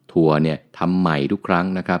ถั่วเนี่ยทำใหม่ทุกครั้ง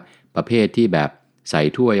นะครับประเภทที่แบบใส่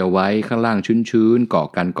ถ้วยเอาไว้ข้างล่างชื้นๆเกาะ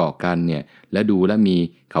กันเนี่ยและดูแล้วมี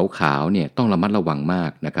ขาวๆเนี่ยต้องระมัดระวังมา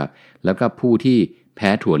กนะครับแล้วก็ผู้ที่แพ้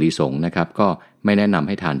ถั่วลิสงนะครับก็ไม่แนะนำใ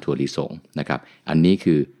ห้ทานถั่วลิสงนะครับอันนี้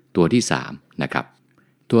คือตัวที่3นะครับ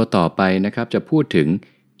ตัวต่อไปนะครับจะพูดถึง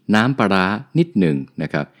น้ำปลาร้านิดหนึ่งน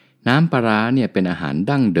ะครับน้ำปลาร้าเนี่ยเป็นอาหาร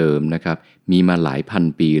ดั้งเดิมนะครับมีมาหลายพัน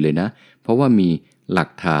ปีเลยนะเพราะว่ามีหลัก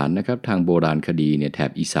ฐานนะครับทางโบราณคดีเนี่ยแถ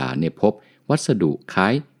บอีสานเนี่ยพบวัสดุคล้า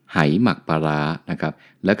ยไหหมักปลาร้านะครับ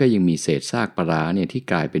แล้วก็ยังมีเศษซากปลาร้าเนี่ยที่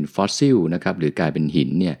กลายเป็นฟอสซิลนะครับหรือกลายเป็นหิน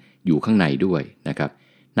เนี่ยอยู่ข้างในด้วยนะครับ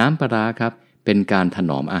น้ำปลาร้าครับเป็นการถ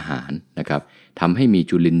นอมอาหารนะครับทำให้มี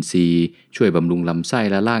จุลินทรีย์ช่วยบำรุงลำไส้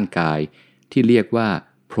และร่างกายที่เรียกว่า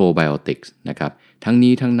โปรไบโอติกส์นะครับทั้ง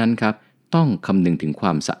นี้ทั้งนั้นครับต้องคำนึงถึงคว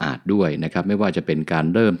ามสะอาดด้วยนะครับไม่ว่าจะเป็นการ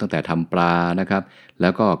เริ่มตั้งแต่ทำปลานะครับแล้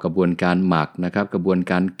วก็กระบวนการหมักนะครับกระบวน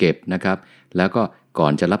การเก็บนะครับแล้วก็ก่อ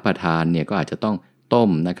นจะรับประทานเนี่ยก็อาจจะต้องต้ม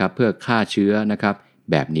นะครับเพื่อฆ่าเชื้อนะครับ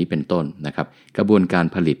แบบนี้เป็นต้นนะครับกระบวนการ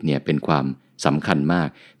ผลิตเนี่ยเป็นความสำคัญมาก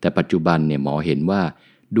แต่ปัจจุบันเนี่ยหมอเห็นว่า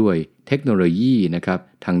ด้วยเทคโนโลยีนะครับ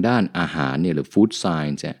ทางด้านอาหารเนี่ยหรือ Food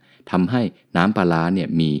Science เนี่ยทำให้น้ำปลาร้าเนี่ย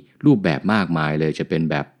มีรูปแบบมากมายเลยจะเป็น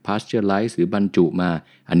แบบ Pasteurize หรือบรรจุมา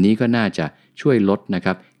อันนี้ก็น่าจะ ช่วยลดนะค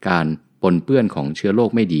รับการปนเปื้อนของเชื้อโรค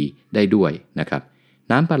ไม่ดีได้ด้วยนะครับ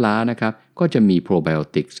น้ำปลาร้านะครับก็จะมีโปรไบโอ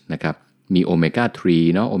ติกส์นะครับมีโอเมก้า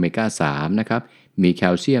3เนาะโอเมก้า3นะครับมีแค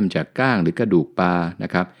ลเซียมจากก้างหรือกระดูกปลาน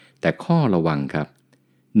ะครับแต่ข้อระวังครับ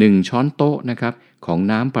1ช้อนโต๊ะนะครับของ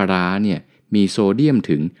น้ำปลาร้าเนี่ยมีโซเดียม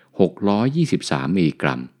ถึง623มิลลิก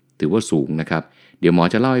รัมถือว่าสูงนะครับเดี๋ยวหมอ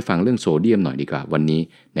จะเล่าให้ฟังเรื่องโซเดียมหน่อยดีกว่าวันนี้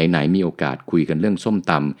ไหนๆมีโอกาสคุยกันเรื่องส้ม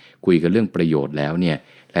ตำคุยกันเรื่องประโยชน์แล้วเนี่ย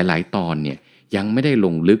หลายๆตอนเนี่ยยังไม่ได้ล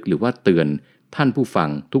งลึกหรือว่าเตือนท่านผู้ฟัง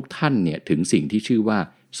ทุกท่านเนี่ยถึงสิ่งที่ชื่อว่า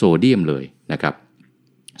โซเดียมเลยนะครับ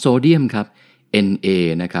โซเดียมครับ Na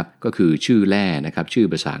นะครับก็คือชื่อแร่นะครับชื่อ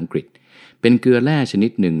ภาษาอังกฤษเป็นเกลือแร่ชนิ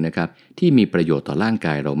ดหนึ่งนะครับที่มีประโยชน์ต่อร่างก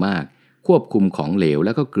ายเรามากควบคุมของเหลวแ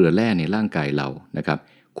ล้วก็เกลือแร่ในร่างกายเรานะครับ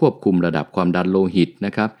ควบคุมระดับความดันโลหิตน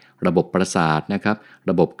ะครับระบบประสาทนะครับ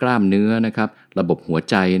ระบบกล้ามเนื้อนะครับระบบหัว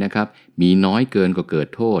ใจนะครับมีน้อยเกินก็เกิด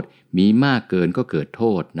โทษมีมากเกินก็เกิดโท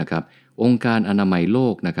ษนะครับองค์การอนามัยโล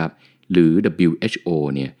กนะครับหรือ WHO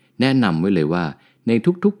เนี่ยแนะนำไว้เลยว่าใน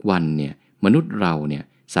ทุกๆวันเนี่ยมนุษย์เราเนี่ย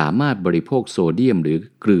สามารถบริโภคโซเดียมหรือ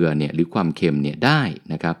เกลือเนี่ยหรือความเค็มเนี่ยได้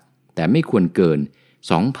นะครับแต่ไม่ควรเกิน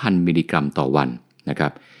 2,000 มิลลิกรัมต่อวันนะครั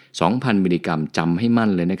บ 2,000 มิลลิกรัมจำให้มั่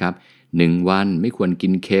นเลยนะครับ1วันไม่ควรกิ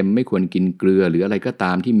นเค็มไม่ควรกินเกลือหรืออะไรก็ต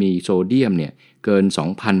ามที่มีโซเดียมเนี่ยเกิน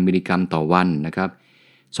 2,000 มิลลิกรัมต่อวันนะครับ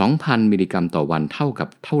 2,000 มิลลิกรัมต่อวันเท่ากับ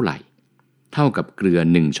เท่าไหร่เท่ากับเกลือ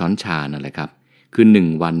1ช้อนชานั่นแหละครับคือ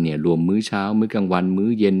1วันเนี่ยรวมมื้อเช้ามื้อกลางวันมื้อ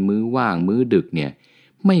เย็นมื้อว่างมื้อดึกเนี่ย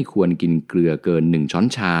ไม่ควรกินเกลือเกิน1ช้อน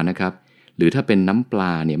ชานะครับหรือถ้าเป็นน้ำปล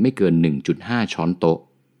าเนี่ยไม่เกิน 1.5 ช้อนโต๊ะ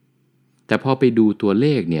แต่พอไปดูตัวเล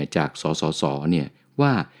ขเนี่ยจากสสสเนี่ยว่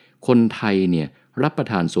าคนไทยเนี่ยรับประ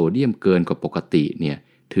ทานโซเดียมเกินกว่าปกติเนี่ย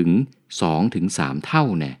ถึง 2-3 เท่า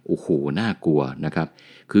แน่โอ้โหน่ากลัวนะครับ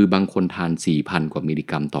คือบางคนทาน 4,000 กว่ามิลลิ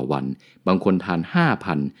กรัมต่อวันบางคนทาน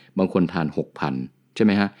 5,000 บางคนทาน 6,000 ใช่ไห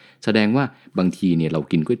มฮะแสดงว่าบางทีเนี่ยเรา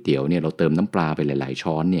กินก๋วยเตี๋ยวเนี่ยเราเติมน้ำปลาไปหลายๆ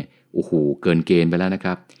ช้อนเนี่ยโอ้โหเกินเกณฑ์ไปแล้วนะค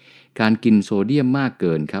รับการกินโซเดียมมากเ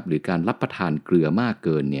กินครับหรือการรับประทานเกลือมากเ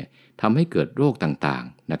กินเนี่ยทำให้เกิดโรคต่าง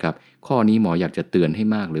ๆนะครับข้อนี้หมออยากจะเตือนให้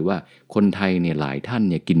มากเลยว่าคนไทยเนี่ยหลายท่าน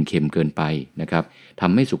เนี่ยกินเค็มเกินไปนะครับท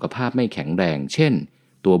ำให้สุขภาพไม่แข็งแรงเช่น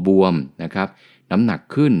ตัวบวมนะครับน้ำหนัก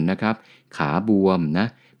ขึ้นนะครับขาบวมนะ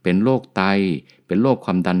เป็นโรคไตเป็นโรคค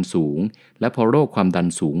วามดันสูงและพอโรคความดัน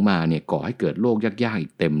สูงมาเนี่ยก่อให้เกิดโรคยากๆอี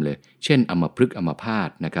กเต็มเลยเช่นอัมพฤกษ์อัมพาต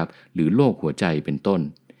นะครับหรือโรคหัวใจเป็นต้น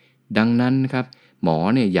ดังนั้นครับหมอ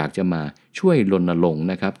เนี่ยอยากจะมาช่วยรณรงค์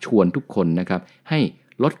นะครับชวนทุกคนนะครับให้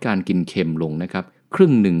ลดการกินเค็มลงนะครับครึ่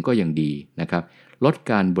งหนึ่งก็ยังดีนะครับลด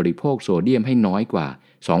การบริโภคโซเดียมให้น้อยกว่า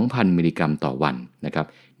 2,000 มิลลิกรัมต่อวันนะครับ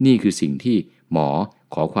นี่คือสิ่งที่หมอ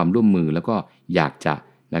ขอความร่วมมือแล้วก็อยากจะ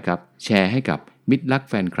นะครับแชร์ให้กับมิตรรัก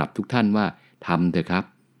แฟนคลับทุกท่านว่าทำเถอะครับ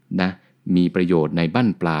นะมีประโยชน์ในบั้น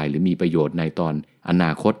ปลายหรือมีประโยชน์ในตอนอน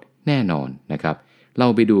าคตแน่นอนนะครับเรา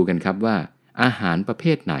ไปดูกันครับว่าอาหารประเภ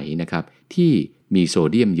ทไหนนะครับที่มีโซ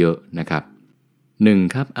เดียมเยอะนะครับ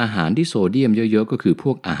1ครับอาหารที่โซเดียมเยอะๆก็คือพ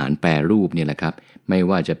วกอาหารแปรรูปเนี่ยแหละครับไม่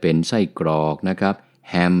ว่าจะเป็นไส้กรอกนะครับ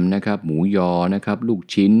แฮมนะครับหมูยอนะครับลูก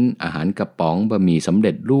ชิ้นอาหารกระป๋องบะหมี่สำเ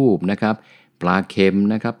ร็จรูปนะครับปลาเค็ม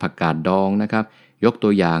นะครับผักกาดดองนะครับยกตั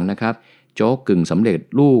วอย่างนะครับโจ๊กกึ่งสำเร็จ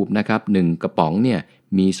รูปนะครับ1กระป๋องเนี่ย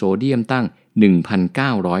มีโซเดียมตั้ง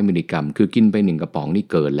 1,900 มิลลิกรัมคือกินไป1กระป๋องนี่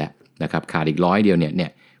เกินแล้วนะครับขาดอีก100เดียวเนี่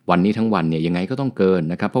ยวันนี้ทั้งวันเนี่ยยังไงก็ต้องเกิน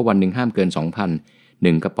นะครับเพราะวันหนึ่งห้ามเกิน 2,000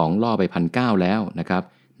 1กระป๋องล่อไป 1,900 แล้วนะครับ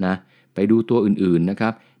นะไปดูตัวอื่นๆนะครั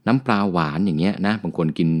บน้ำปลาหวานอย่างเงี้ยนะบางคน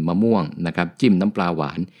กินมะม่วงนะครับจิ้มน้ำปลาหว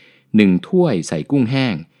าน1ถ้วยใส่กุ้งแห้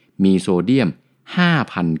งมีโซเดียม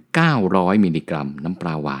 5,900 มิลลิกรัมน้ำปล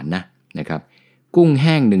าหวานนะครับกุ้งแ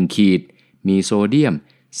ห้ง1ขีดมีโซเดียม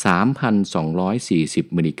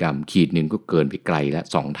 3,240 มิลลิกรัมขีดหนึ่งก็เกินไปไกลแล้ว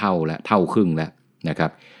2เท่าแล้วเท่าครึ่งแล้วนะครั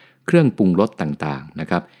บเครื่องปรุงรสต่างๆนะ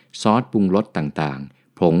ครับซอสปรุงรสต่าง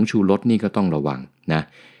ๆผงชูรสนี่ก็ต้องระวังนะ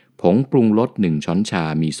ผงปรุงรส1ช้อนชา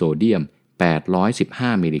มีโซเดียม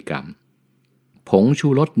815มิลลิกรัมผงชู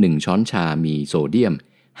รส1ช้อนชามีโซเดียม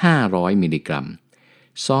500มิลลิกรัม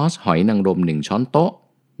ซอสหอยนางรม1ช้อนโต๊ะ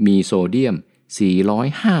มีโซเดียม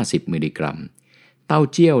450มิลลิกรัมเต้า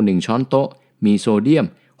เจี้ยว1ช้อนโต๊ะมีโซเดียม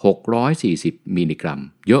640มิลลิกรัม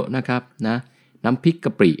เยอะนะครับนะน้ำพริกก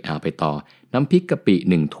ะปิไปต่อน้ำพริกกะปิ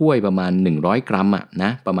1ถ้วยประมาณ100กรัมน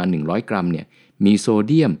ะประมาณ100กรัมเนี่ยมีโซเ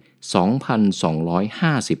ดียม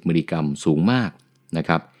 2,250 มิลลิกรัมสูงมากนะค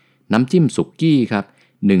รับน้ำจิ้มสุกี้ครับ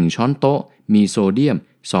1ช้อนโต๊ะมีโซเดียม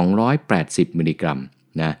280มิลลิกรัม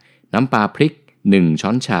นะน้ำปลาพริก1ช้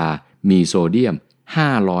อนชามีโซเดียม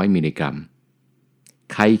500มิลลิกรัม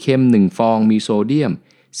ไข่เค็ม1ฟองมีโซเดียม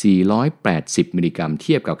480มิลลิกรัมเ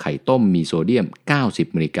ทียบกับไข่ต้มมีโซเดียม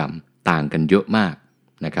90มิลลิกรัมต่างกันเยอะมาก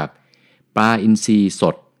นะครับปลาอินทรีส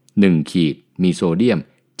ด 1ขีดมีโซเดียม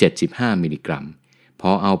75มิลลิกรัมพอ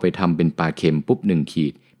เอาไปทำเป็นปลาเค็มปุ๊บ1ขี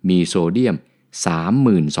ดมีโซเดียม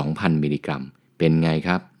 32,000 มิลลิกรัมเป็นไงค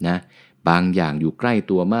รับนะบางอย่างอยู่ใกล้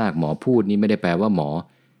ตัวมากหมอพูดนี่ไม่ได้แปลว่าหมอ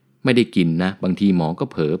ไม่ได้กินนะบางทีหมอก็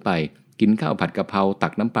เผลอไปกินข้าวผัดกะเพราตั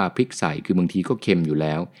กน้ำปลาพริกใส่คือบางทีก็เค็มอยู่แ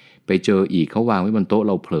ล้วไปเจออีกเขาวางไว้บนโต๊ะเ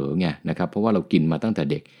ราเผลอไงนะครับเพราะว่าเรากินมาตั้งแต่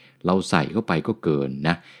เด็กเราใส่เข้าไปก็เกินน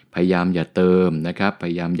ะพยายามอย่าเติมนะครับพ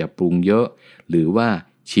ยายามอย่าปรุงเยอะหรือว่า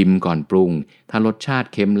ชิมก่อนปรุงถ้ารสชาติ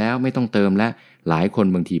เค็มแล้วไม่ต้องเติมแล้วหลายคน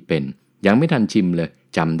บางทีเป็นยังไม่ทันชิมเลย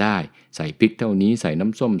จำได้ใส่พริกเท่านี้ใส่น้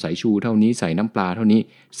ำส้มใส่ชูเท่านี้ใส่น้ำปลาเท่านี้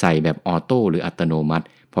ใส่แบบออโต้หรืออัตโนมัติ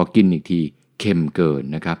พอกินอีกทีเค็มเกิน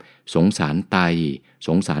นะครับสงสารไตส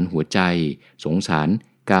งสารหัวใจสงสาร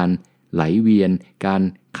การไหลเวียนการ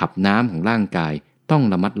ขับน้ำของร่างกายต้อง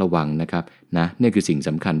ระมัดระวังนะครับนะนี่คือสิ่งส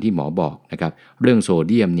ำคัญที่หมอบอกนะครับเรื่องโซ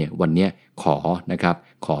เดียมเนี่ยวันนี้ข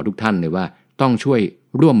อทุกท่านเลยว่าต้องช่วย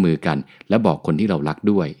ร่วมมือกันและบอกคนที่เรารัก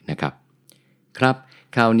ด้วยนะครับครับ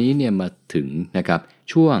คราวนี้เนี่ยมาถึงนะครับ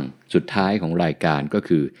ช่วงสุดท้ายของรายการก็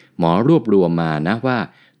คือหมอรวบรวมมานะว่า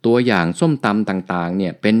ตัวอย่างส้มตำต่างๆเนี่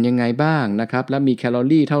ยเป็นยังไงบ้างนะครับและมีแคลอ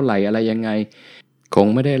รี่เท่าไหร่อะไรยังไงคง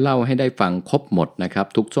ไม่ได้เล่าให้ได้ฟังครบหมดนะครับ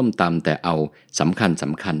ทุกส้มตำแต่เอาสำ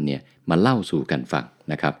คัญเนี่ยมาเล่าสู่กันฟัง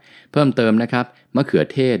นะครับเพิ่มเติมนะครับมะเขือ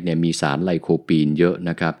เทศเนี่ยมีสารไลโคปีนเยอะ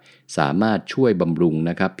นะครับสามารถช่วยบำรุง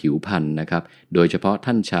นะครับผิวพรรณนะครับโดยเฉพาะ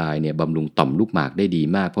ท่านชายเนี่ยบำรุงต่อมลูกหมากได้ดี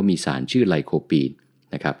มากเพราะมีสารชื่อไลโคปีน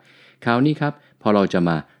นะครับคราวนี้ครับพอเราจะ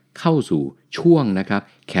มาเข้าสู่ช่วงนะครับ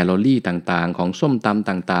แคลอรี่ต่างๆของส้มตำ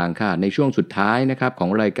ต่างๆค่ะในช่วงสุดท้ายนะครับของ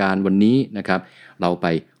รายการวันนี้นะครับเราไป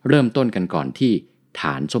เริ่มต้นกันก่อนที่ฐ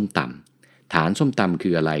านส้มตำฐานส้มตำคื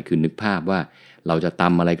ออะไรคือนึกภาพว่าเราจะต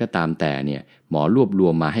ำอะไรก็ตามแต่เนี่ยหมอรวบรว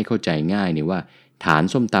มมาให้เข้าใจง่ายเนี่ยว่าฐาน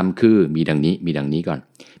ส้มตำคือมีดังนี้ก่อน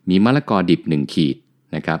มีมะละกอดิบ1ขีด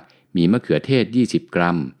นะครับมีมะเขือเทศ20ก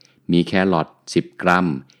รัมมีแครอท10กรัม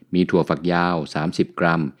มีถั่วฝักยาว30ก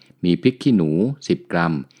รัมมีพริกขี้หนู10กรั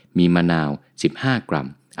มมีมะนาว15กรัม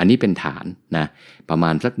อันนี้เป็นฐานนะประมา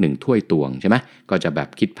ณสัก1ถ้วยตวงใช่ไหมก็จะแบบ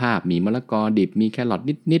คิดภาพมีมะละกอดิบมีแครอท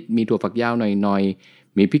นิดๆมีถั่วฝักยาวหน่อย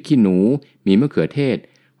ๆมีพริกขี้หนูมีมะเขือเทศ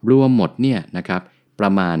รวมหมดเนี่ยนะครับปร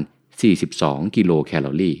ะมาณ42กิโลแคล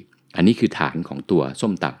อรี่อันนี้คือฐานของตัวส้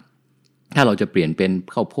มตำถ้าเราจะเปลี่ยนเป็น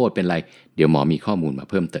ข้าวโพดเป็นอะไรเดี๋ยวหมอมีข้อมูลมา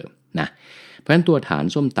เพิ่มเติมนะเพราะฉะนั้นตัวฐาน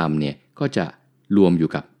ส้มตำเนี่ยก็จะรวมอยู่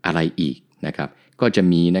กับอะไรอีกนะครับก็จะ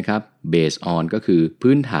มีนะครับเบสออนก็คือ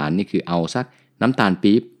พื้นฐานนี่คือเอาสักน้ำตาล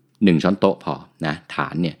ปี๊บ1ช้อนโต๊ะพอนะฐา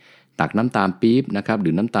นเนี่ยตักน้ำตาลปี๊บนะครับหรื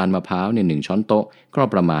อน้ำตาลมะพร้าวเนี่ย1ช้อนโต๊ะก็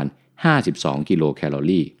ประมาณ52กิโลแคลอ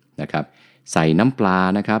รี่นะครับใส่น้ำปลา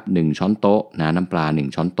นะครับ1ช้อนโต๊ะนะน้ำปลา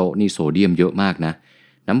1ช้อนโต๊ะนี่โซเดียมเยอะมากนะ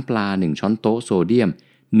น้ำปลา1ช้อนโต๊ะโซเดียม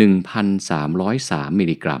 1,303 มิล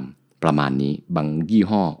ลิกรัมประมาณนี้บางยี่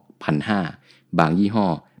ห้อ 1,500 บางยี่ห้อ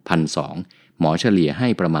 1,200 หมอเฉลี่ยให้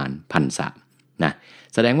ประมาณ 1,300 นะ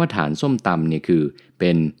แสดงว่าฐานส้มตำเนี่ยคือเป็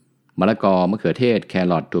นมะละกอมะเขือเทศแค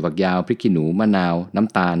รอทถั่วฝักยาวพริกขี้หนูมะนาวน้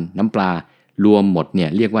ำตาลน้ำปลารวมหมดเนี่ย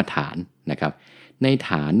เรียกว่าฐานนะครับใน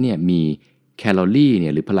ฐานเนี่ยมีแคลอรี่เนี่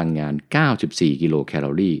ยหรือพลังงาน94กิโลแคล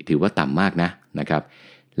อรี่ถือว่าต่ำมากนะครับ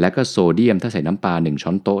แล้วก็โซเดียมถ้าใส่น้ำปลา1ช้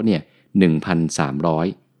อนโต๊ะเนี่ย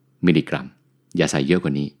 1,300 มิลลิกรัมอย่าใส่เยอะกว่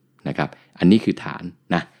านี้นะครับอันนี้คือฐาน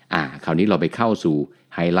นะคราวนี้เราไปเข้าสู่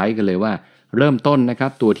ไฮไลท์กันเลยว่าเริ่มต้นนะครั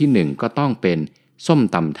บตัวที่1ก็ต้องเป็นส้ม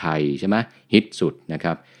ตำไทยใช่ไหมฮิตสุดนะค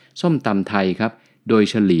รับส้มตำไทยครับโดย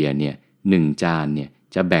เฉลี่ยเนี่ย1จานเนี่ย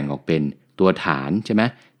จะแบ่งออกเป็นตัวฐานใช่ไหม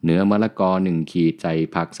เนื้อมะละกอ1ขีดใส่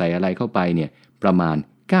ผักใส่อะไรเข้าไปเนี่ยประมาณ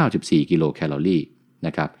94กิโลแคลอรี่น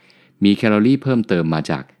ะครับมีแคลอรี่เพิ่มเติมมา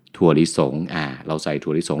จากถั่วลิสงเราใส่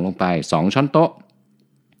ถั่วลิสงลงไป2ช้อนโต๊ะ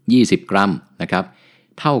20กรัมนะครับ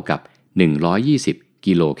เท่ากับ120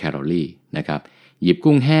กิโลแคลอรี่นะครับหยิบ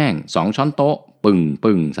กุ้งแห้ง2ช้อนโต๊ะ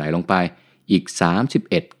ปึ่งใส่ลงไปอีก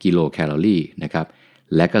31กิโลแคลอรี่นะครับ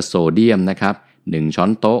และก็โซเดียมนะครับ1ช้อ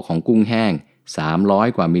นโต๊ะของกุ้งแห้ง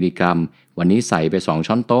300กว่ามิลลิกรัมวันนี้ใส่ไป2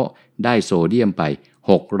ช้อนโต๊ะได้โซเดียมไป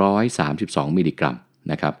632มิลลิกรัม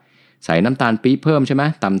นะครับใส่น้ำตาลปี๊บเพิ่มใช่ไหม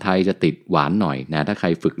ตำไทยจะติดหวานหน่อยนะถ้าใคร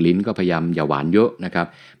ฝึกลิ้นก็พยายามอย่าหวานเยอะนะครับ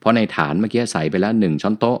เพราะในฐานเมื่อกี้ใส่ไปแล้ว1ช้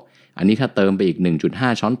อนโต๊ะอันนี้ถ้าเติมไปอีก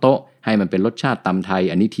 1.5 ช้อนโต๊ะให้มันเป็นรสชาติตำไทย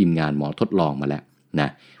อันนี้ทีมงานหมอทดลองมาแล้วนะ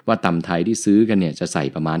ว่าตำไทยที่ซื้อกันเนี่ยจะใส่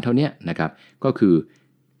ประมาณเท่านี้นะครับก็คือ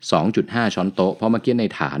 2.5 ช้อนโต๊ะเพราะเมื่อกี้ใน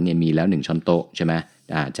ฐานเนี่ยมีแล้ว1ช้อนโต๊ะใช่ไหม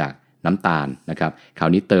จากน้ำตาลนะครับคราว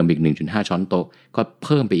นี้เติมอีก 1.5 ช้อนโต๊ะก็เ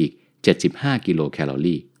พิ่มไปอีก75กิโลแคลอ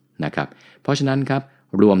รี่นะครับเพราะฉะนั้นครับ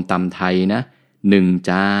รวมตำไทยนะ1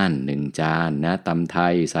จานนะตำไท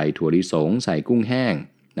ยใส่ถั่วลิสงใส่กุ้งแห้ง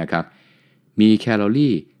นะครับมีแคลอ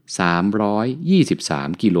รี่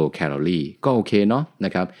 323 กิโลแคลอรี่ก็โอเคเนาะน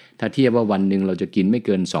ะครับถ้าเทียบว่าวันหนึ่งเราจะกินไม่เ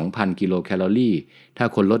กิน 2,000 กิโลแคลอรี่ถ้า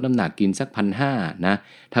คนลดน้ำหนักกินสัก 1,500 นะ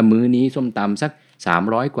ถ้ามื้อนี้ส้มตำสัก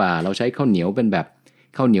300กว่าเราใช้ข้าวเหนียวเป็นแบบ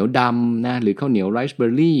ข้าวเหนียวดำนะหรือข้าวเหนียวไรซ์เบอ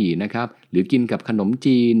ร์รี่นะครับหรือกินกับขนม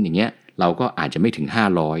จีนอย่างเงี้ยเราก็อาจจะไม่ถึง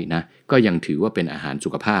500นะก็ยังถือว่าเป็นอาหารสุ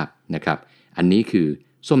ขภาพนะครับอันนี้คือ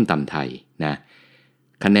ส้มตำไทยนะ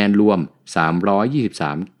คะแนนรวม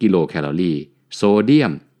323 กิโลแคลอรี่โซเดีย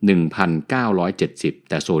ม 1,970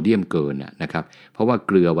 แต่โซเดียมเกินนะครับเพราะว่าเ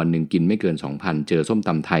กลือวันหนึ่งกินไม่เกิน 2,000 เจอส้มต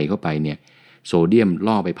ำไทยเข้าไปเนี่ยโซเดียม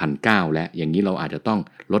ล่อไป 1,900 แล้วอย่างนี้เราอาจจะต้อง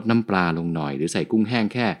ลดน้ำปลาลงหน่อยหรือใส่กุ้งแห้ง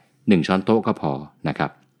แค่1ช้อนโต๊ะก็พอนะครั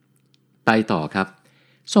บไปต่อครับ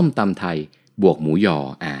ส้มตำไทยบวกหมูยอ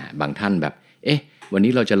บางท่านแบบวัน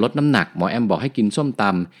นี้เราจะลดน้ำหนักหมอแอมบอกให้กินส้มต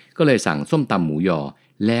ำก็เลยสั่งส้มตำหมูยอ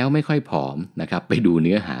แล้วไม่ค่อยผอมนะครับไปดูเ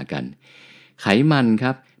นื้อหากันไขมันค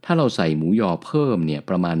รับถ้าเราใส่หมูยอเพิ่มเนี่ย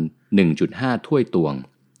ประมาณ 1.5 ถ้วยตวง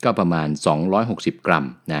ก็ประมาณ260 กรัม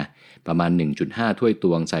นะประมาณ 1.5 ถ้วยต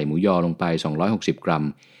วงใส่หมูยอลงไป260 กรัม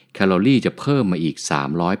แคลอรี่จะเพิ่มมาอีก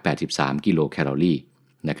383 กิโลแคลอรี่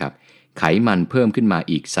นะครับไขมันเพิ่มขึ้นมา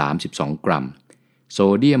อีก32 กรัมโซ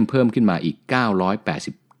เดียมเพิ่มขึ้นมาอีก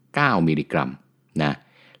989 มิลลิกรัมนะ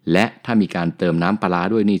และถ้ามีการเติมน้ำปลา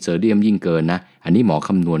ด้วยนี่โซเดียมยิ่งเกินนะอันนี้หมอค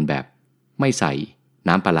ำนวณแบบไม่ใส่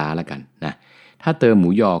น้ำปลาแล้วกันนะถ้าเติมหมู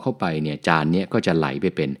ยอเข้าไปเนี่ยจานนี้ก็จะไหลไป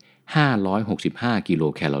เป็น565 กิโล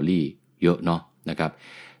แคลอรี่เยอะเนาะนะครับ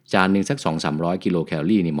จานหนึ่งสัก 2-300 กิโลแคลอ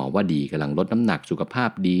รี่นี่หมอว่าดีกำลังลดน้ำหนักสุขภาพ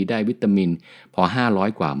ดีได้วิตามินพอ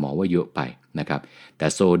500กว่าหมอว่าเยอะไปนะครับแต่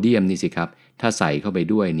โซเดียมนี่สิครับถ้าใส่เข้าไป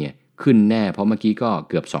ด้วยเนี่ยขึ้นแน่เพราะเมื่อกี้ก็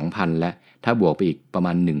เกือบ 2,000 แล้วถ้าบวกไปอีกประม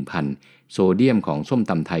าณ 1,000 โซเดียมของส้ม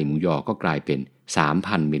ตำไทยหมูยอก็กลายเป็น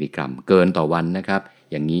 3,000 มิลลิกรัมเกินต่อวันนะครับ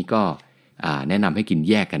อย่างนี้ก็แนะนำให้กิน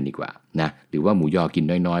แยกกันดีกว่านะหรือว่าหมูยอกิน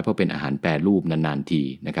น้อยๆเพราะเป็นอาหารแปรรูปนานๆที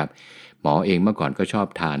นะครับหมอเองเมื่อก่อนก็ชอบ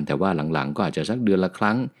ทานแต่ว่าหลังๆก็อาจจะสักเดือนละค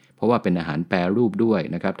รั้งเพราะว่าเป็นอาหารแปรรูปด้วย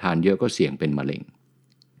นะครับทานเยอะก็เสี่ยงเป็นมะเร็ง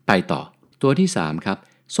ไปต่อตัวที่3ครับ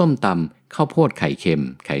ส้มตำข้าวโพดไข่เค็ม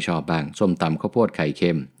ใครชอบบ้างส้มตำข้าวโพดไข่เ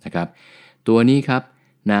ค็มนะครับตัวนี้ครับ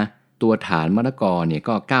นะตัวฐานมะละกอเนี่ย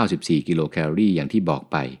ก็94 กิโลแคลอรี่อย่างที่บอก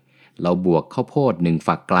ไปเราบวกข้าวโพด1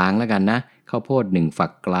ฝักกลางแล้วกันนะข้าวโพด1ฝั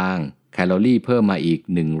กกลางแคลอรี่เพิ่มมาอีก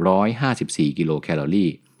154 กิโลแคลอรี่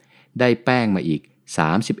ได้แป้งมาอีก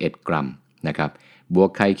31 กรัมนะครับบวก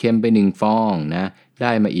ไข่เค็มไป1ฟองนะไ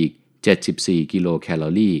ด้มาอีก74 กิโลแคลอ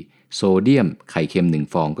รี่โซเดียมไข่เค็ม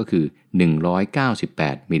1ฟองก็คือ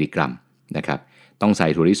198 มิลลิกรัมนะครับต้องใส่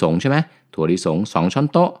ถั่วลิสงใช่ไหมถั่วลิสง2ช้อน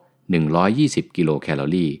โต๊ะ120 กิโลแคลอ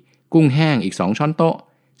รี่กุ้งแห้งอีก2ช้อนโต๊ะ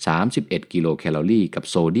31 กิโลแคลอรี่กับ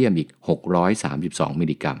โซเดียมอีก632 มิล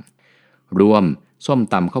ลิกรัมรวมส้ม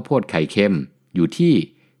ตำข้าวโพดไข่เค็มอยู่ที่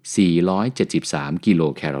473 กิโล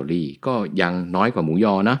แคลอรี่ก็ยังน้อยกว่าหมูย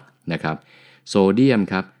อนะครับโซเดียม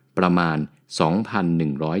ครับประมาณ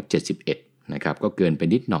 2,171 นะครับก็เกินไป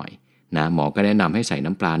นิดหน่อยนะหมอก็แนะนำให้ใส่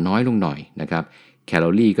น้ำปลาน้อยลงหน่อยนะครับแคลอ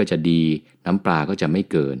รี่ก็จะดีน้ำปลาก็จะไม่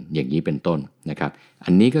เกินอย่างนี้เป็นต้นนะครับอั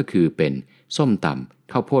นนี้ก็คือเป็นส้มต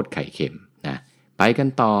ำข้าวโพดไข่เค็มนะไปกัน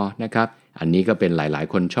ต่อนะครับอันนี้ก็เป็นหลาย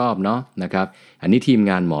ๆคนชอบเนาะนะครับอันนี้ทีม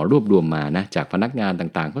งานหมอรวบรวมมานะจากพนักงาน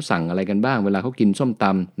ต่างๆเขาสั่งอะไรกันบ้างเวลาเขากินส้มต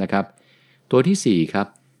ำนะครับตัวที่4ครับ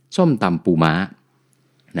ส้มตำปูม้า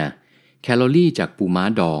นะแคลอรี่จากปูม้า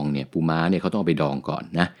ดองเนี่ยปูม้าเนี่ยเขาต้องเอาไปดองก่อน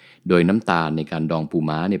นะโดยน้ำตาลในการดองปู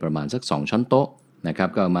ม้าเนี่ยประมาณสัก2ช้อนโต๊ะนะครับ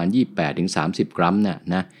ก็ประมาณ 28-30 กรัม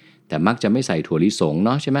นะแต่มักจะไม่ใส่ถั่วลิสงเน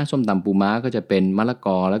าะใช่ไหมส้มตำปูม้าก็จะเป็นมะละก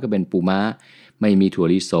อแล้วก็เป็นปูม้าไม่มีถั่ว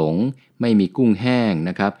ลิสงไม่มีกุ้งแห้ง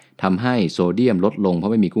นะครับทำให้โซเดียมลดลงเพรา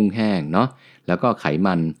ะไม่มีกุ้งแห้งเนาะแล้วก็ไข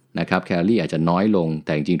มันนะครับแคลอรี่อาจจะน้อยลงแ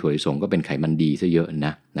ต่จริงๆถั่วลิสงก็เป็นไขมันดีซะเยอะ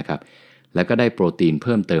นะครับแล้วก็ได้โปรตีนเ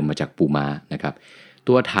พิ่มเติมมาจากปูม้านะครับ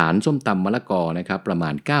ตัวฐานส้มตำมะละกอนะครับประมา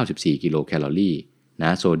ณ94 กิโลแคลอรี่น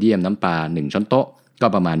ะโซเดียมน้ำปลา1ช้อนโต๊ะก็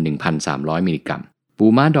ประมาณ 1,300 มิลลิกรัมปู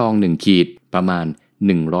ม้าดอง1ขีดประมาณ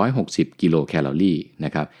160 กิโลแคลอรี่น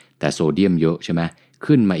ะครับแต่โซเดียมเยอะใช่ไหม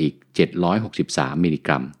ขึ้นมาอีก763 มิลลิก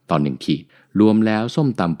รัมต่อ1ขีดรวมแล้วส้ม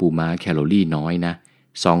ตำปูม้าแคลอรี่น้อยนะ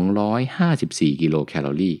254 กิโลแคล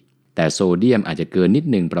อรี่แต่โซเดียมอาจจะเกินนิด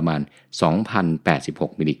นึงประมาณ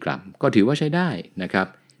 2,086 มิลลิกรัมก็ถือว่าใช้ได้นะครับ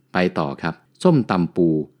ไปต่อครับส้มตำปู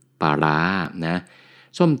ปลาร้านะ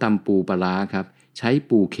ส้มตำปูปลาร้าครับใช้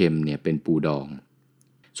ปูเค็มเนี่ยเป็นปูดอง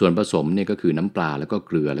ส่วนผสมเนี่ยก็คือน้ำปลาแล้วก็เ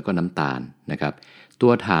กลือแล้วก็น้ำตาลนะครับตั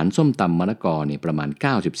วฐานส้มตำมะละกอเนี่ยประมาณ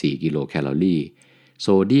94 กิโลแคลอรี่โซ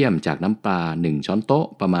เดียมจากน้ำปลา1ช้อนโต๊ะ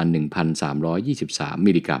ประมาณ 1,323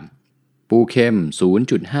 มิลลิกรัมปูเค็ม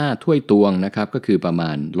 0.5 ถ้วยตวงนะครับก็คือประม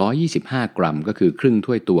าณ125 กรัมก็คือครึ่ง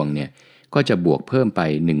ถ้วยตวงเนี่ยก็จะบวกเพิ่มไป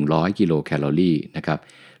100 กิโลแคลอรี่นะครับ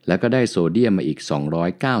แล้วก็ได้โซเดียมมาอีก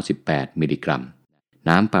298มิลลิกรัม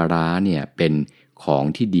น้ำปลาร้าเนี่ยเป็นของ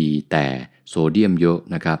ที่ดีแต่โซเดียมเยอะ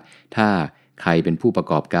นะครับถ้าใครเป็นผู้ประ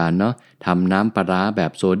กอบการเนาะทำน้ำปลาร้าแบ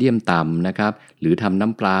บโซเดียมต่ำนะครับหรือทำน้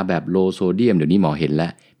ำปลาแบบโลโซเดียมเดี๋ยวนี้หมอเห็นแล้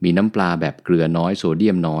วมีน้ำปลาแบบเกลือน้อยโซเดี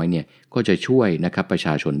ยมน้อยเนี่ยก็จะช่วยนะครับประช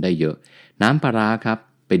าชนได้เยอะน้ำปลาร้าครับ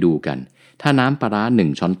ไปดูกันถ้าน้ำปลาร้า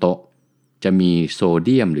1ช้อนโต๊ะจะมีโซเ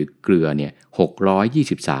ดียมหรือเกลือเนี่ย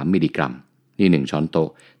623มิลลิกรัมนี่1ช้อนโต๊ะ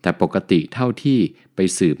แต่ปกติเท่าที่ไป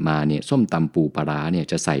สืบมาเนี่ยส้มตำปูปลาร้าเนี่ย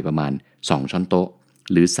จะใส่ประมาณ2ช้อนโต๊ะ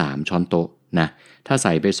หรือ3ช้อนโต๊ะนะถ้าใ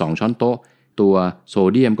ส่ไป2ช้อนโต๊ะตัวโซ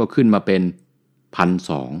เดียมก็ขึ้นมาเป็น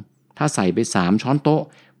 1,200 ถ้าใส่ไป3ช้อนโต๊ะ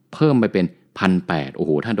เพิ่มไปเป็น 1,800 โอ้โ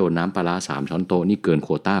หถ้าโดนน้ำปลาร้า3ช้อนโต๊ะนี่เกินโค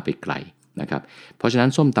วต้าไปไกลนะครับเพราะฉะนั้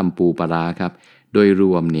นส้มตำปูปลาร้าครับโดยร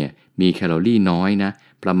วมเนี่ยมีแคลอรี่น้อยนะ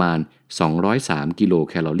ประมาณ203กิโล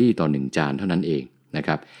แคลอรี่ต่อ1จานเท่านั้นเองนะค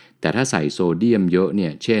รับแต่ถ้าใส่โซเดียมเยอะเนี่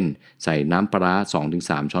ยเช่นใส่น้ำปลาร้า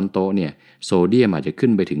 2-3 ช้อนโต๊ะเนี่ยโซเดียมอาจจะขึ้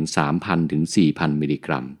นไปถึง 3,000 ถึง 4,000 มิลลิก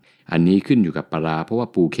รัมอันนี้ขึ้นอยู่กับปลาร้าเพราะว่า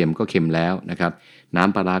ปูเค็มก็เค็มแล้วนะครับน้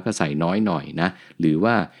ำปลาร้าก็ใส่น้อยหน่อยนะหรือ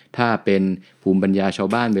ว่าถ้าเป็นภูมิปัญญาชาว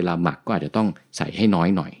บ้านเวลาหมักก็อาจจะต้องใส่ให้น้อย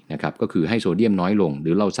หน่อยนะครับก็คือให้โซเดียมน้อยลงห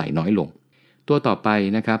รือเราใส่น้อยลงตัวต่อไป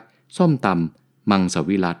นะครับส้มตำมังส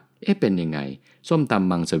วิรัติเป็นยังไงส้มต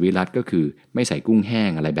ำมังสวิรัติก็คือไม่ใส่กุ้งแห้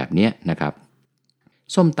งอะไรแบบนี้นะครับ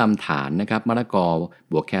ส้มตำฐานนะครับมะละกอ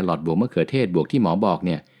บวกแครอทบวกมะเขือเทศบวกที่หมอบอกเ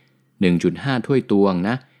นี่ย 1.5 ถ้วยตวงน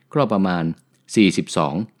ะก็ประมาณ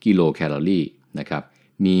42กิโลแคลอรี่นะครับ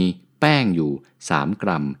มีแป้งอยู่3ก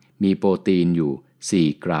รัมมีโปรตีนอยู่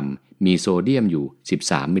4กรัมมีโซเดียมอยู่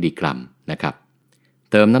13มิลลิกรัมนะครับ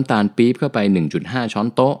เติมน้ำตาลปี๊บเข้าไป 1.5 ช้อน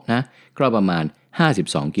โต๊ะนะก็ประมาณ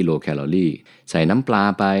52กิโลแคลอรี่ใส่น้ำปลา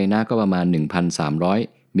ไปนะก็ประมาณ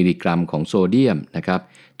 1,300 มิลลิกรัมของโซเดียมนะครับ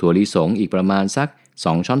ถั่วลิสงอีกประมาณสัก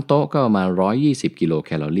2ช้อนโต๊ะก็ประมาณ120กิโลแ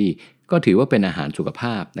คลอรี่ก็ถือว่าเป็นอาหารสุขภ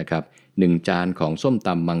าพนะครับ1จานของส้มต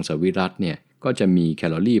ำมังสวิรัติเนี่ยก็จะมีแค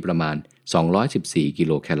ลอรี่ประมาณ214กิโ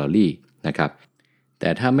ลแคลอรี่นะครับแต่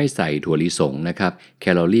ถ้าไม่ใส่ถั่วลิสงนะครับแค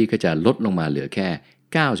ลอรี่ก็จะลดลงมาเหลือแค่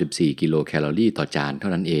94กิโลแคลอรี่ต่อจานเท่า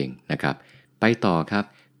นั้นเองนะครับไปต่อครับ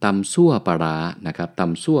ตำซั่วปลาร้านะครับต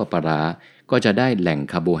ำซั่วปลาร้าก็จะได้แหล่ง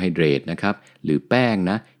คาร์โบไฮเดรตนะครับหรือแป้ง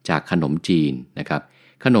นะจากขนมจีนนะครับ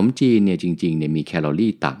ขนมจีนเนี่ยจริงๆเนี่ยมีแคลอ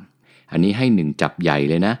รี่ต่ำอันนี้ให้1จับใหญ่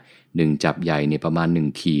เลยนะ1จับใหญ่เนี่ยประมาณ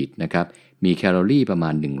1ขีดนะครับมีแคลอรี่ประมา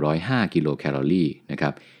ณ105กิโลแคลอรี่นะครั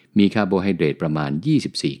บมีคาร์โบไฮเดรตประมาณ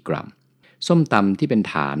24กรัมส้มตำที่เป็น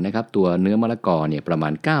ฐานนะครับตัวเนื้อมะละกอเนี่ยประมา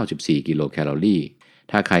ณ94กิโลแคลอรี่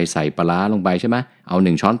ถ้าใครใส่ปลาร้าลงไปใช่ไหมเอา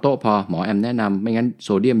1ช้อนโต๊ะพอหมอแอมแนะนำไม่งั้นโซ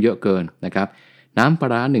เดียมเยอะเกินนะครับน้ำปลา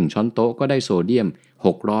ร้า1ช้อนโต๊ะก็ได้โซเดียม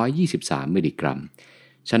623มิลลิกรัม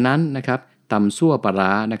ฉะนั้นนะครับตำซั่วปลาร้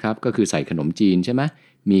านะครับก็คือใส่ขนมจีนใช่ไหม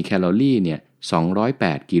มีแคลอรี่เนี่ย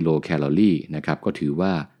208กิโลแคลอรี่นะครับก็ถือว่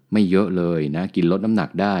าไม่เยอะเลยนะกินลดน้ำหนัก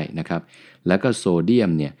ได้นะครับแล้วก็โซเดียม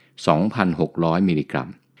เนี่ย 2,600 มิลลิกรัม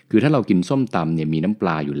คือถ้าเรากินส้มตำเนี่ยมีน้ำปล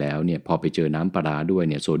าอยู่แล้วเนี่ยพอไปเจอน้ำปลาร้าด้วย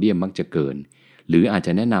เนี่ยโซเดียมมักจะเกินหรืออาจจ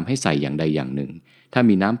ะแนะนำให้ใส่อย่างใดอย่างหนึ่งถ้า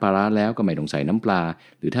มีน้ำปลาร้าแล้วก็ไม่ต้องใส่น้ำปลา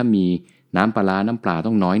หรือถ้ามีน้ำปลาร้าน้ำปลา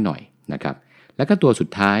ต้องน้อยหน่อยนะครับแล้วก็ตัวสุด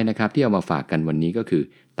ท้ายนะครับที่เอามาฝากกันวันนี้ก็คือ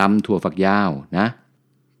ตำถั่วฝักยาวนะ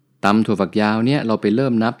ตำถั่วฝักยาวเนี่ยเราไปเริ่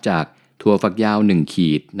มนับจากถั่วฝักยาว1ขี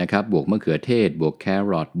ดนะครับบวกมะเขือเทศบวกแค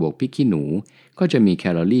รอทบวกพริกขี้หนูก็จะมีแค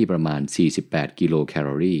ลอรี่ประมาณ48กิโลแคล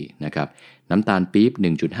อรี่นะครับน้ำตาลปี๊บ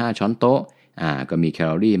 1.5 ช้อนโต๊ะก็มีแค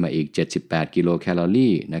ลอรี่มาอีก78กิโลแคลอ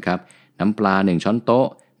รี่นะครับน้ำปลา1ช้อนโต๊ะ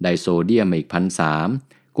ไดโซเดียมมาอีก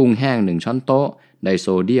 1,300 กุ้งแห้ง1ช้อนโต๊ะไดโซ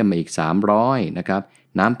เดียมมาอีก300นะครับ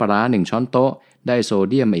น้ำปลา1ช้อนโต๊ะได้โซ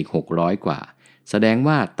เดียมมาอีก600กว่าแสดง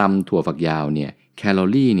ว่าตำถั่วฝักยาวเนี่ยแคลอ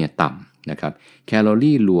รี่เนี่ยต่ำนะครับแคลอ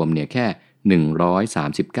รี่รวมเนี่ยแค่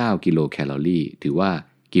139กิโลแคลอรี่ถือว่า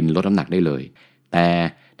กินลดน้ำหนักได้เลยแต่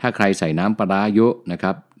ถ้าใครใส่น้ำปลาเยอะนะค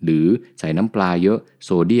รับหรือใส่น้ำปลาเยอะโซ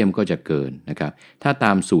เดียมก็จะเกินนะครับถ้าต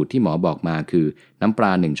ามสูตรที่หมอบอกมาคือน้ำปล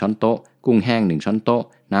า1ช้อนโต๊ะกุ้งแห้ง1ช้อนโต๊ะ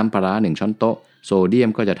น้ำปลา1ช้อนโต๊ะโซเดียม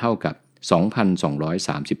ก็จะเท่ากับ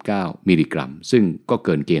 2,239 มิลลิกรัมซึ่งก็เ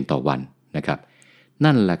กินเกณฑ์ต่อวันนะครับ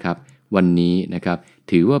นั่นแหละครับวันนี้นะครับ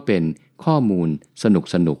ถือว่าเป็นข้อมูลส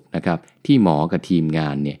นุกนะครับที่หมอกับทีมงา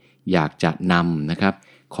นเนี่ยอยากจะนำนะครับ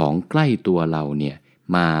ของใกล้ตัวเราเนี่ย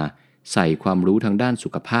มาใส่ความรู้ทางด้านสุ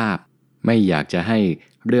ขภาพไม่อยากจะให้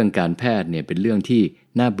เรื่องการแพทย์เนี่ยเป็นเรื่องที่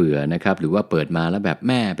น่าเบื่อนะครับหรือว่าเปิดมาแล้วแบบแ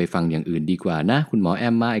ม่ไปฟังอย่างอื่นดีกว่านะคุณหมอแอ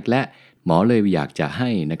มมาอีกแล้วหมอเลยอยากจะให้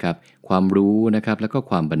นะครับความรู้นะครับแล้วก็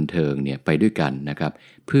ความบันเทิงเนี่ยไปด้วยกันนะครับ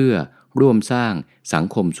เพื่อร่วมสร้างสัง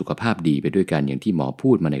คมสุขภาพดีไปด้วยกันอย่างที่หมอพู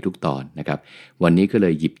ดมาในทุกตอนนะครับวันนี้ก็เล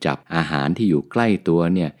ยหยิบจับอาหารที่อยู่ใกล้ตัว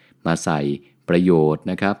เนี่ยมาใส่ประโยชน์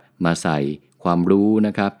นะครับมาใส่ ความรู้น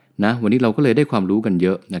ะครับนะวันนี้เราก็เลยได้ความรู้กันเย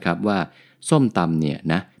อะนะครับว่าส้มตำเนี่ย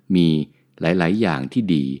นะมีหลายๆอย่างที่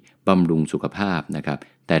ดีบำรุงสุขภาพนะครับ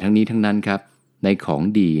แต่ทั้งนี้ทั้งนั้นครับในของ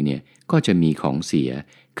ดีเนี่ยก็จะมีของเสีย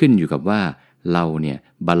ขึ้นอยู่กับว่าเราเนี่ย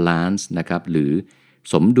บาลานซ์นะครับหรือ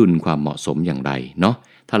สมดุลความเหมาะสมอย่างไรเนาะ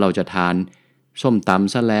ถ้าเราจะทานส้มต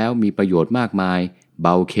ำซะแล้วมีประโยชน์มากมายเบ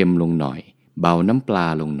าเค็มลงหน่อยเบาน้ำปลา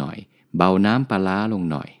ลงหน่อยเบาน้ำปลาร้าลง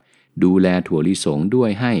หน่อยดูแลถั่วลิสงด้วย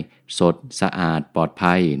ให้สดสะอาดปลอด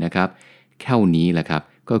ภัยนะครับแค่นี้แหละครับ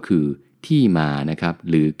ก็คือที่มานะครับ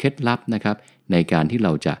หรือเคล็ดลับนะครับในการที่เร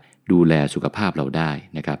าจะดูแลสุขภาพเราได้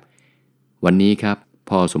นะครับวันนี้ครับ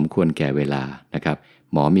พอสมควรแก่เวลานะครับ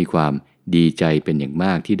หมอมีความดีใจเป็นอย่างม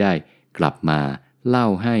ากที่ได้กลับมาเล่า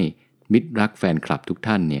ให้มิตรรักแฟนคลับทุก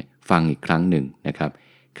ท่านเนี่ยฟังอีกครั้งหนึ่งนะครับ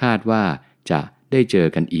คาดว่าจะได้เจอ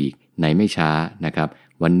กันอีกในไม่ช้านะครับ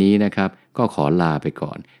วันนี้นะครับก็ขอลาไปก่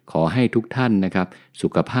อนขอให้ทุกท่านนะครับสุ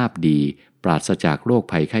ขภาพดีปราศจากโรค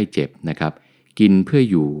ภัยไข้เจ็บนะครับกินเพื่อ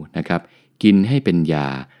อยู่นะครับกินให้เป็นยา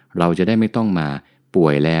เราจะได้ไม่ต้องมาป่ว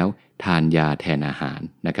ยแล้วทานยาแทนอาหาร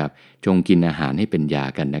นะครับจงกินอาหารให้เป็นยา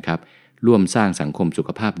กันนะครับร่วมสร้างสังคมสุข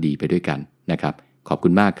ภาพดีไปด้วยกันนะครับขอบคุ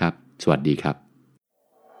ณมากครับสวัสดีครับ